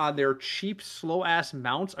ride on their cheap, slow-ass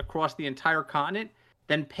mounts across the entire continent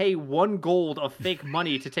than pay 1 gold of fake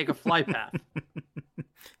money to take a fly path.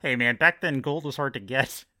 Hey, man, back then gold was hard to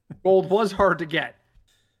get. Gold was hard to get.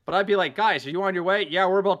 But I'd be like, guys, are you on your way? Yeah,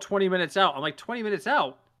 we're about 20 minutes out. I'm like, 20 minutes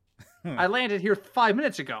out? I landed here 5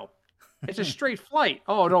 minutes ago. It's a straight flight.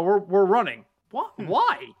 Oh, no, we're running. What?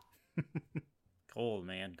 Why? Gold,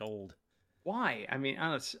 man, gold. Why? I mean,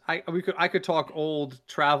 honest, I could talk old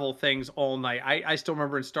travel things all night. I still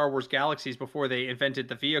remember in Star Wars Galaxies before they invented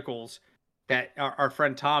the vehicles that our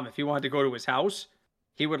friend Tom, if he wanted to go to his house,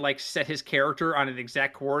 he would like set his character on an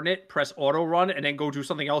exact coordinate, press auto run, and then go do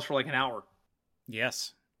something else for like an hour.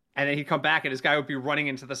 Yes. And then he'd come back and his guy would be running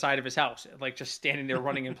into the side of his house, like just standing there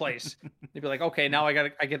running in place. He'd be like, okay, now I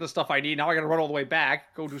get the stuff I need. Now I got to run all the way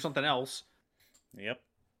back, go do something else. Yep.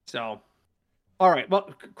 So, all right. Well,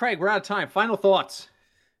 Craig, we're out of time. Final thoughts.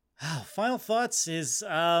 Final thoughts is,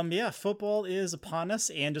 football is upon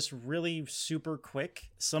us, and just really super quick.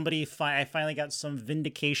 I finally got some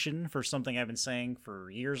vindication for something I've been saying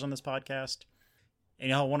for years on this podcast. And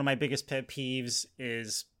you know, one of my biggest pet peeves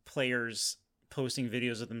is players posting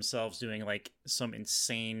videos of themselves doing like some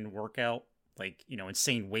insane workout, like, you know,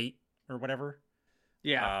 insane weight or whatever.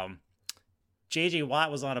 Yeah. JJ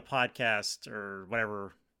Watt was on a podcast or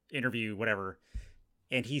whatever, interview, whatever,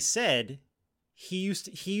 and he said he used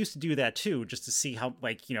to do that too, just to see how,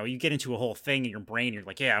 like, you know, you get into a whole thing in your brain, you're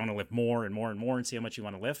like, yeah, I want to lift more and more and more and see how much you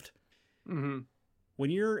want to lift. Mm-hmm. When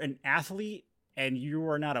you're an athlete and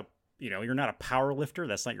you're not a power lifter,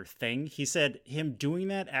 that's not your thing. He said him doing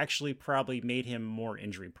that actually probably made him more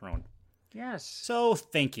injury prone. Yes. So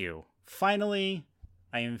thank you. Finally,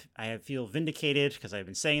 I feel vindicated because I've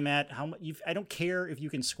been saying that. I don't care if you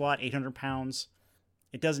can squat 800 pounds.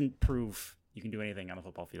 It doesn't prove you can do anything on a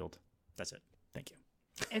football field. That's it. Thank you.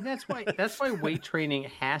 And that's why weight training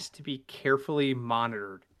has to be carefully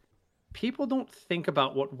monitored. People don't think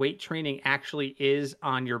about what weight training actually is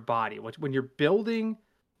on your body. When you're building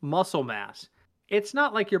muscle mass, it's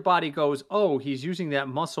not like your body goes, oh, he's using that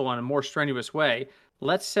muscle on a more strenuous way,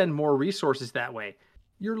 let's send more resources that way.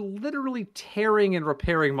 You're literally tearing and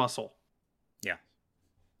repairing muscle. Yeah.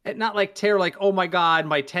 And not like tear, like, oh my God,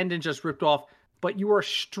 my tendon just ripped off. But you are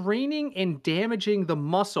straining and damaging the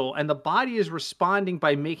muscle, and the body is responding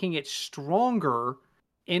by making it stronger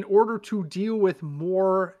in order to deal with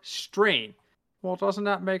more strain. Well, doesn't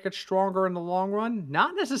that make it stronger in the long run?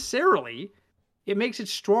 Not necessarily. It makes it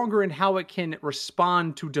stronger in how it can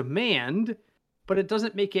respond to demand, but it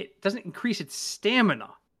doesn't increase its stamina.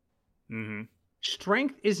 Mm-hmm.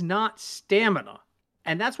 Strength is not stamina.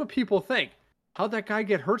 And that's what people think. How'd that guy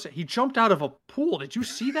get hurt? He jumped out of a pool. Did you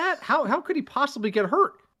see that? How could he possibly get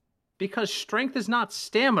hurt? Because strength is not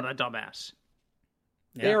stamina, dumbass.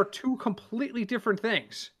 Yeah. They are two completely different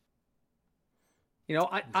things. You know,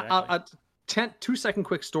 exactly. 2-second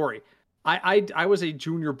quick story. I was a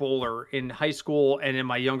junior bowler in high school, and in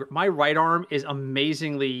my right arm is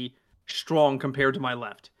amazingly strong compared to my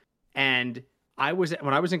left. And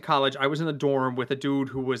when I was in college, I was in a dorm with a dude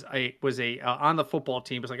who was on the football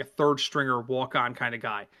team, was like a third stringer walk-on kind of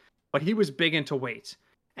guy, but he was big into weights,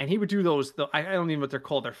 and he would do I don't even know what they're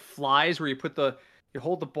called. They're flies, where you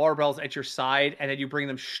hold the barbells at your side and then you bring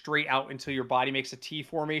them straight out until your body makes a T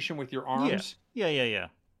formation with your arms. Yeah.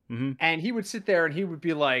 Mm-hmm. And he would sit there and he'd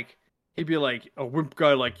be like, a wimp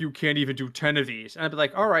guy like you can't even do 10 of these. And I'd be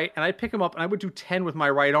like, all right. And I'd pick him up and I would do 10 with my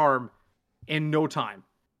right arm in no time.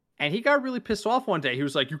 And he got really pissed off one day. He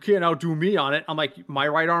was like, you can't outdo me on it. I'm like, my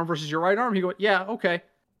right arm versus your right arm? He goes, yeah, okay.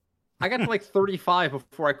 I got to like 35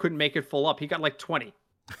 before I couldn't make it full up. He got like 20.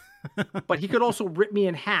 But he could also rip me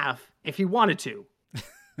in half if he wanted to.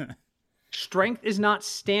 Strength is not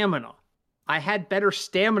stamina. I had better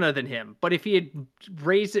stamina than him. But if he had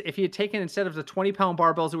raised it, if he had taken, instead of the 20-pound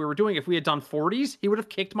barbells that we were doing, if we had done 40s, he would have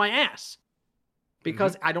kicked my ass.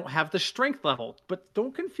 Because I don't have the strength level. But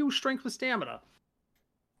don't confuse strength with stamina.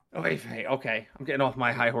 Okay, I'm getting off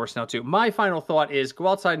my high horse now too. My final thought is go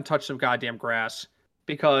outside and touch some goddamn grass,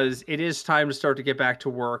 because it is time to start to get back to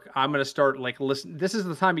work. I'm going to start listen. This is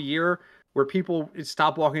the time of year where people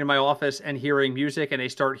stop walking in my office and hearing music, and they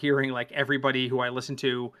start hearing like everybody who I listen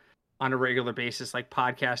to on a regular basis, like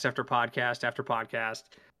podcast after podcast after podcast.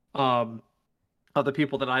 of the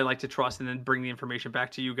people that I like to trust, and then bring the information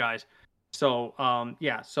back to you guys. So,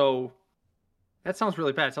 yeah. So that sounds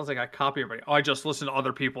really bad. It sounds like I copy everybody. Oh, I just listen to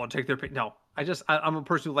other people and take their opinion. No, I'm a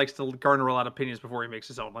person who likes to garner a lot of opinions before he makes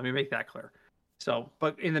his own. Let me make that clear. So,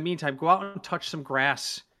 but in the meantime, go out and touch some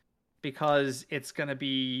grass, because it's going to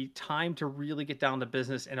be time to really get down to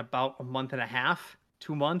business in about a month and a half,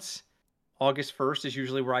 2 months. August 1st is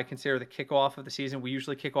usually where I consider the kickoff of the season. We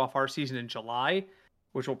usually kick off our season in July,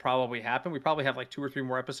 which will probably happen. We probably have like 2 or 3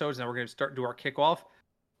 more episodes, and then we're going to do our kickoff.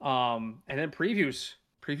 And then previews.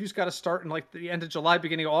 Previews got to start in like the end of July,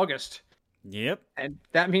 beginning of August. Yep. And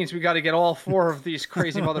that means we got to get all 4 of these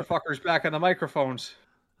crazy motherfuckers back on the microphones.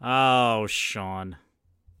 Oh, Sean.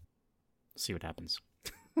 See what happens.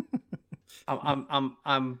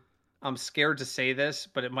 I'm scared to say this,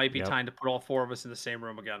 but it might be time to put all 4 of us in the same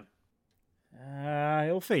room again.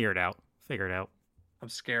 He'll figure it out. I'm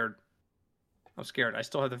scared. I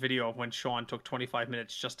still have the video of when Sean took 25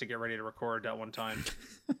 minutes just to get ready to record that one time.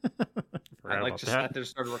 I like just sat there and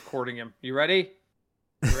started recording him. You ready?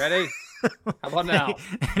 How about now?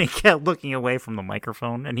 And he kept looking away from the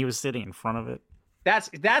microphone, and he was sitting in front of it. That's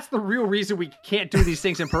the real reason we can't do these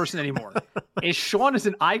things in person anymore. Is Sean is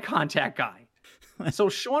an eye contact guy. So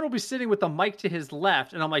Sean will be sitting with the mic to his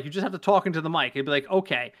left, and I'm like, you just have to talk into the mic. He'd be like,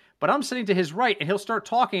 okay. But I'm sitting to his right, and he'll start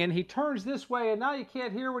talking, and he turns this way, and now you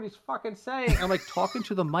can't hear what he's fucking saying. I'm like, talking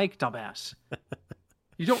to the mic, dumbass.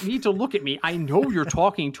 You don't need to look at me. I know you're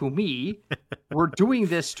talking to me. We're doing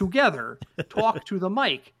this together. Talk to the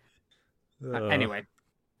mic.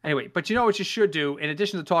 Anyway, but you know what you should do? In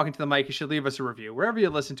addition to talking to the mic, you should leave us a review. Wherever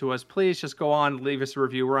you listen to us, please just go on and leave us a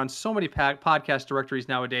review. We're on so many podcast directories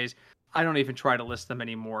nowadays. I don't even try to list them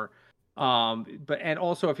anymore. And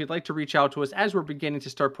also, if you'd like to reach out to us as we're beginning to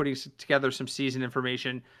start putting together some season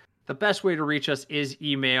information, the best way to reach us is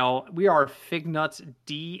email. We are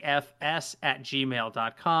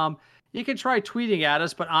fignutsdfs@gmail.com. You can try tweeting at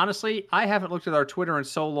us, but honestly, I haven't looked at our Twitter in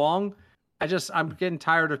so long. I'm getting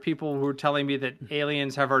tired of people who are telling me that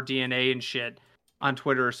aliens have our DNA and shit on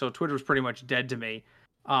Twitter. So Twitter's pretty much dead to me.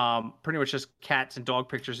 Pretty much just cats and dog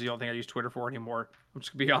pictures is the only thing I use Twitter for anymore. I'm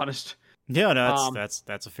just gonna be honest. Yeah, no, that's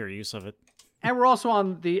a fair use of it. And we're also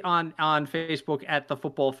on Facebook at the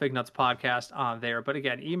Football Fig Nuts Podcast on there. But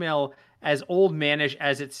again, email, as old manish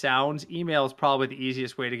as it sounds, email is probably the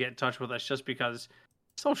easiest way to get in touch with us, just because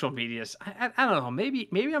social media is, I don't know, maybe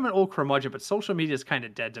I'm an old curmudgeon, but social media is kind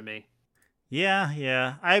of dead to me.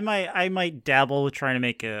 Yeah. I might dabble with trying to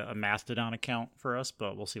make a Mastodon account for us,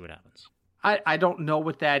 but we'll see what happens. I don't know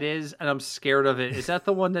what that is, and I'm scared of it. Is that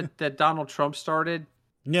the one that Donald Trump started?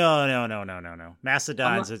 No.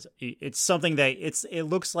 Mastodon's it's something that it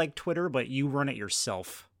looks like Twitter, but you run it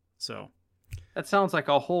yourself. So that sounds like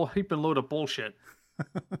a whole heap and load of bullshit.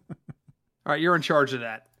 All right, you're in charge of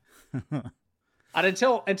that. And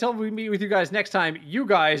until we meet with you guys next time, you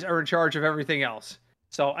guys are in charge of everything else.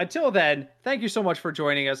 So until then, thank you so much for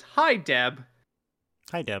joining us. Hi, Deb.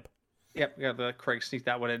 Hi, Deb. Yep, we got the Craig sneak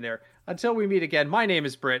that one in there. Until we meet again, my name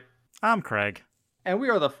is Britt. I'm Craig. And we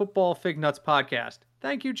are the Football Fig Nuts Podcast.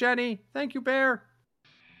 Thank you, Jenny. Thank you, Bear.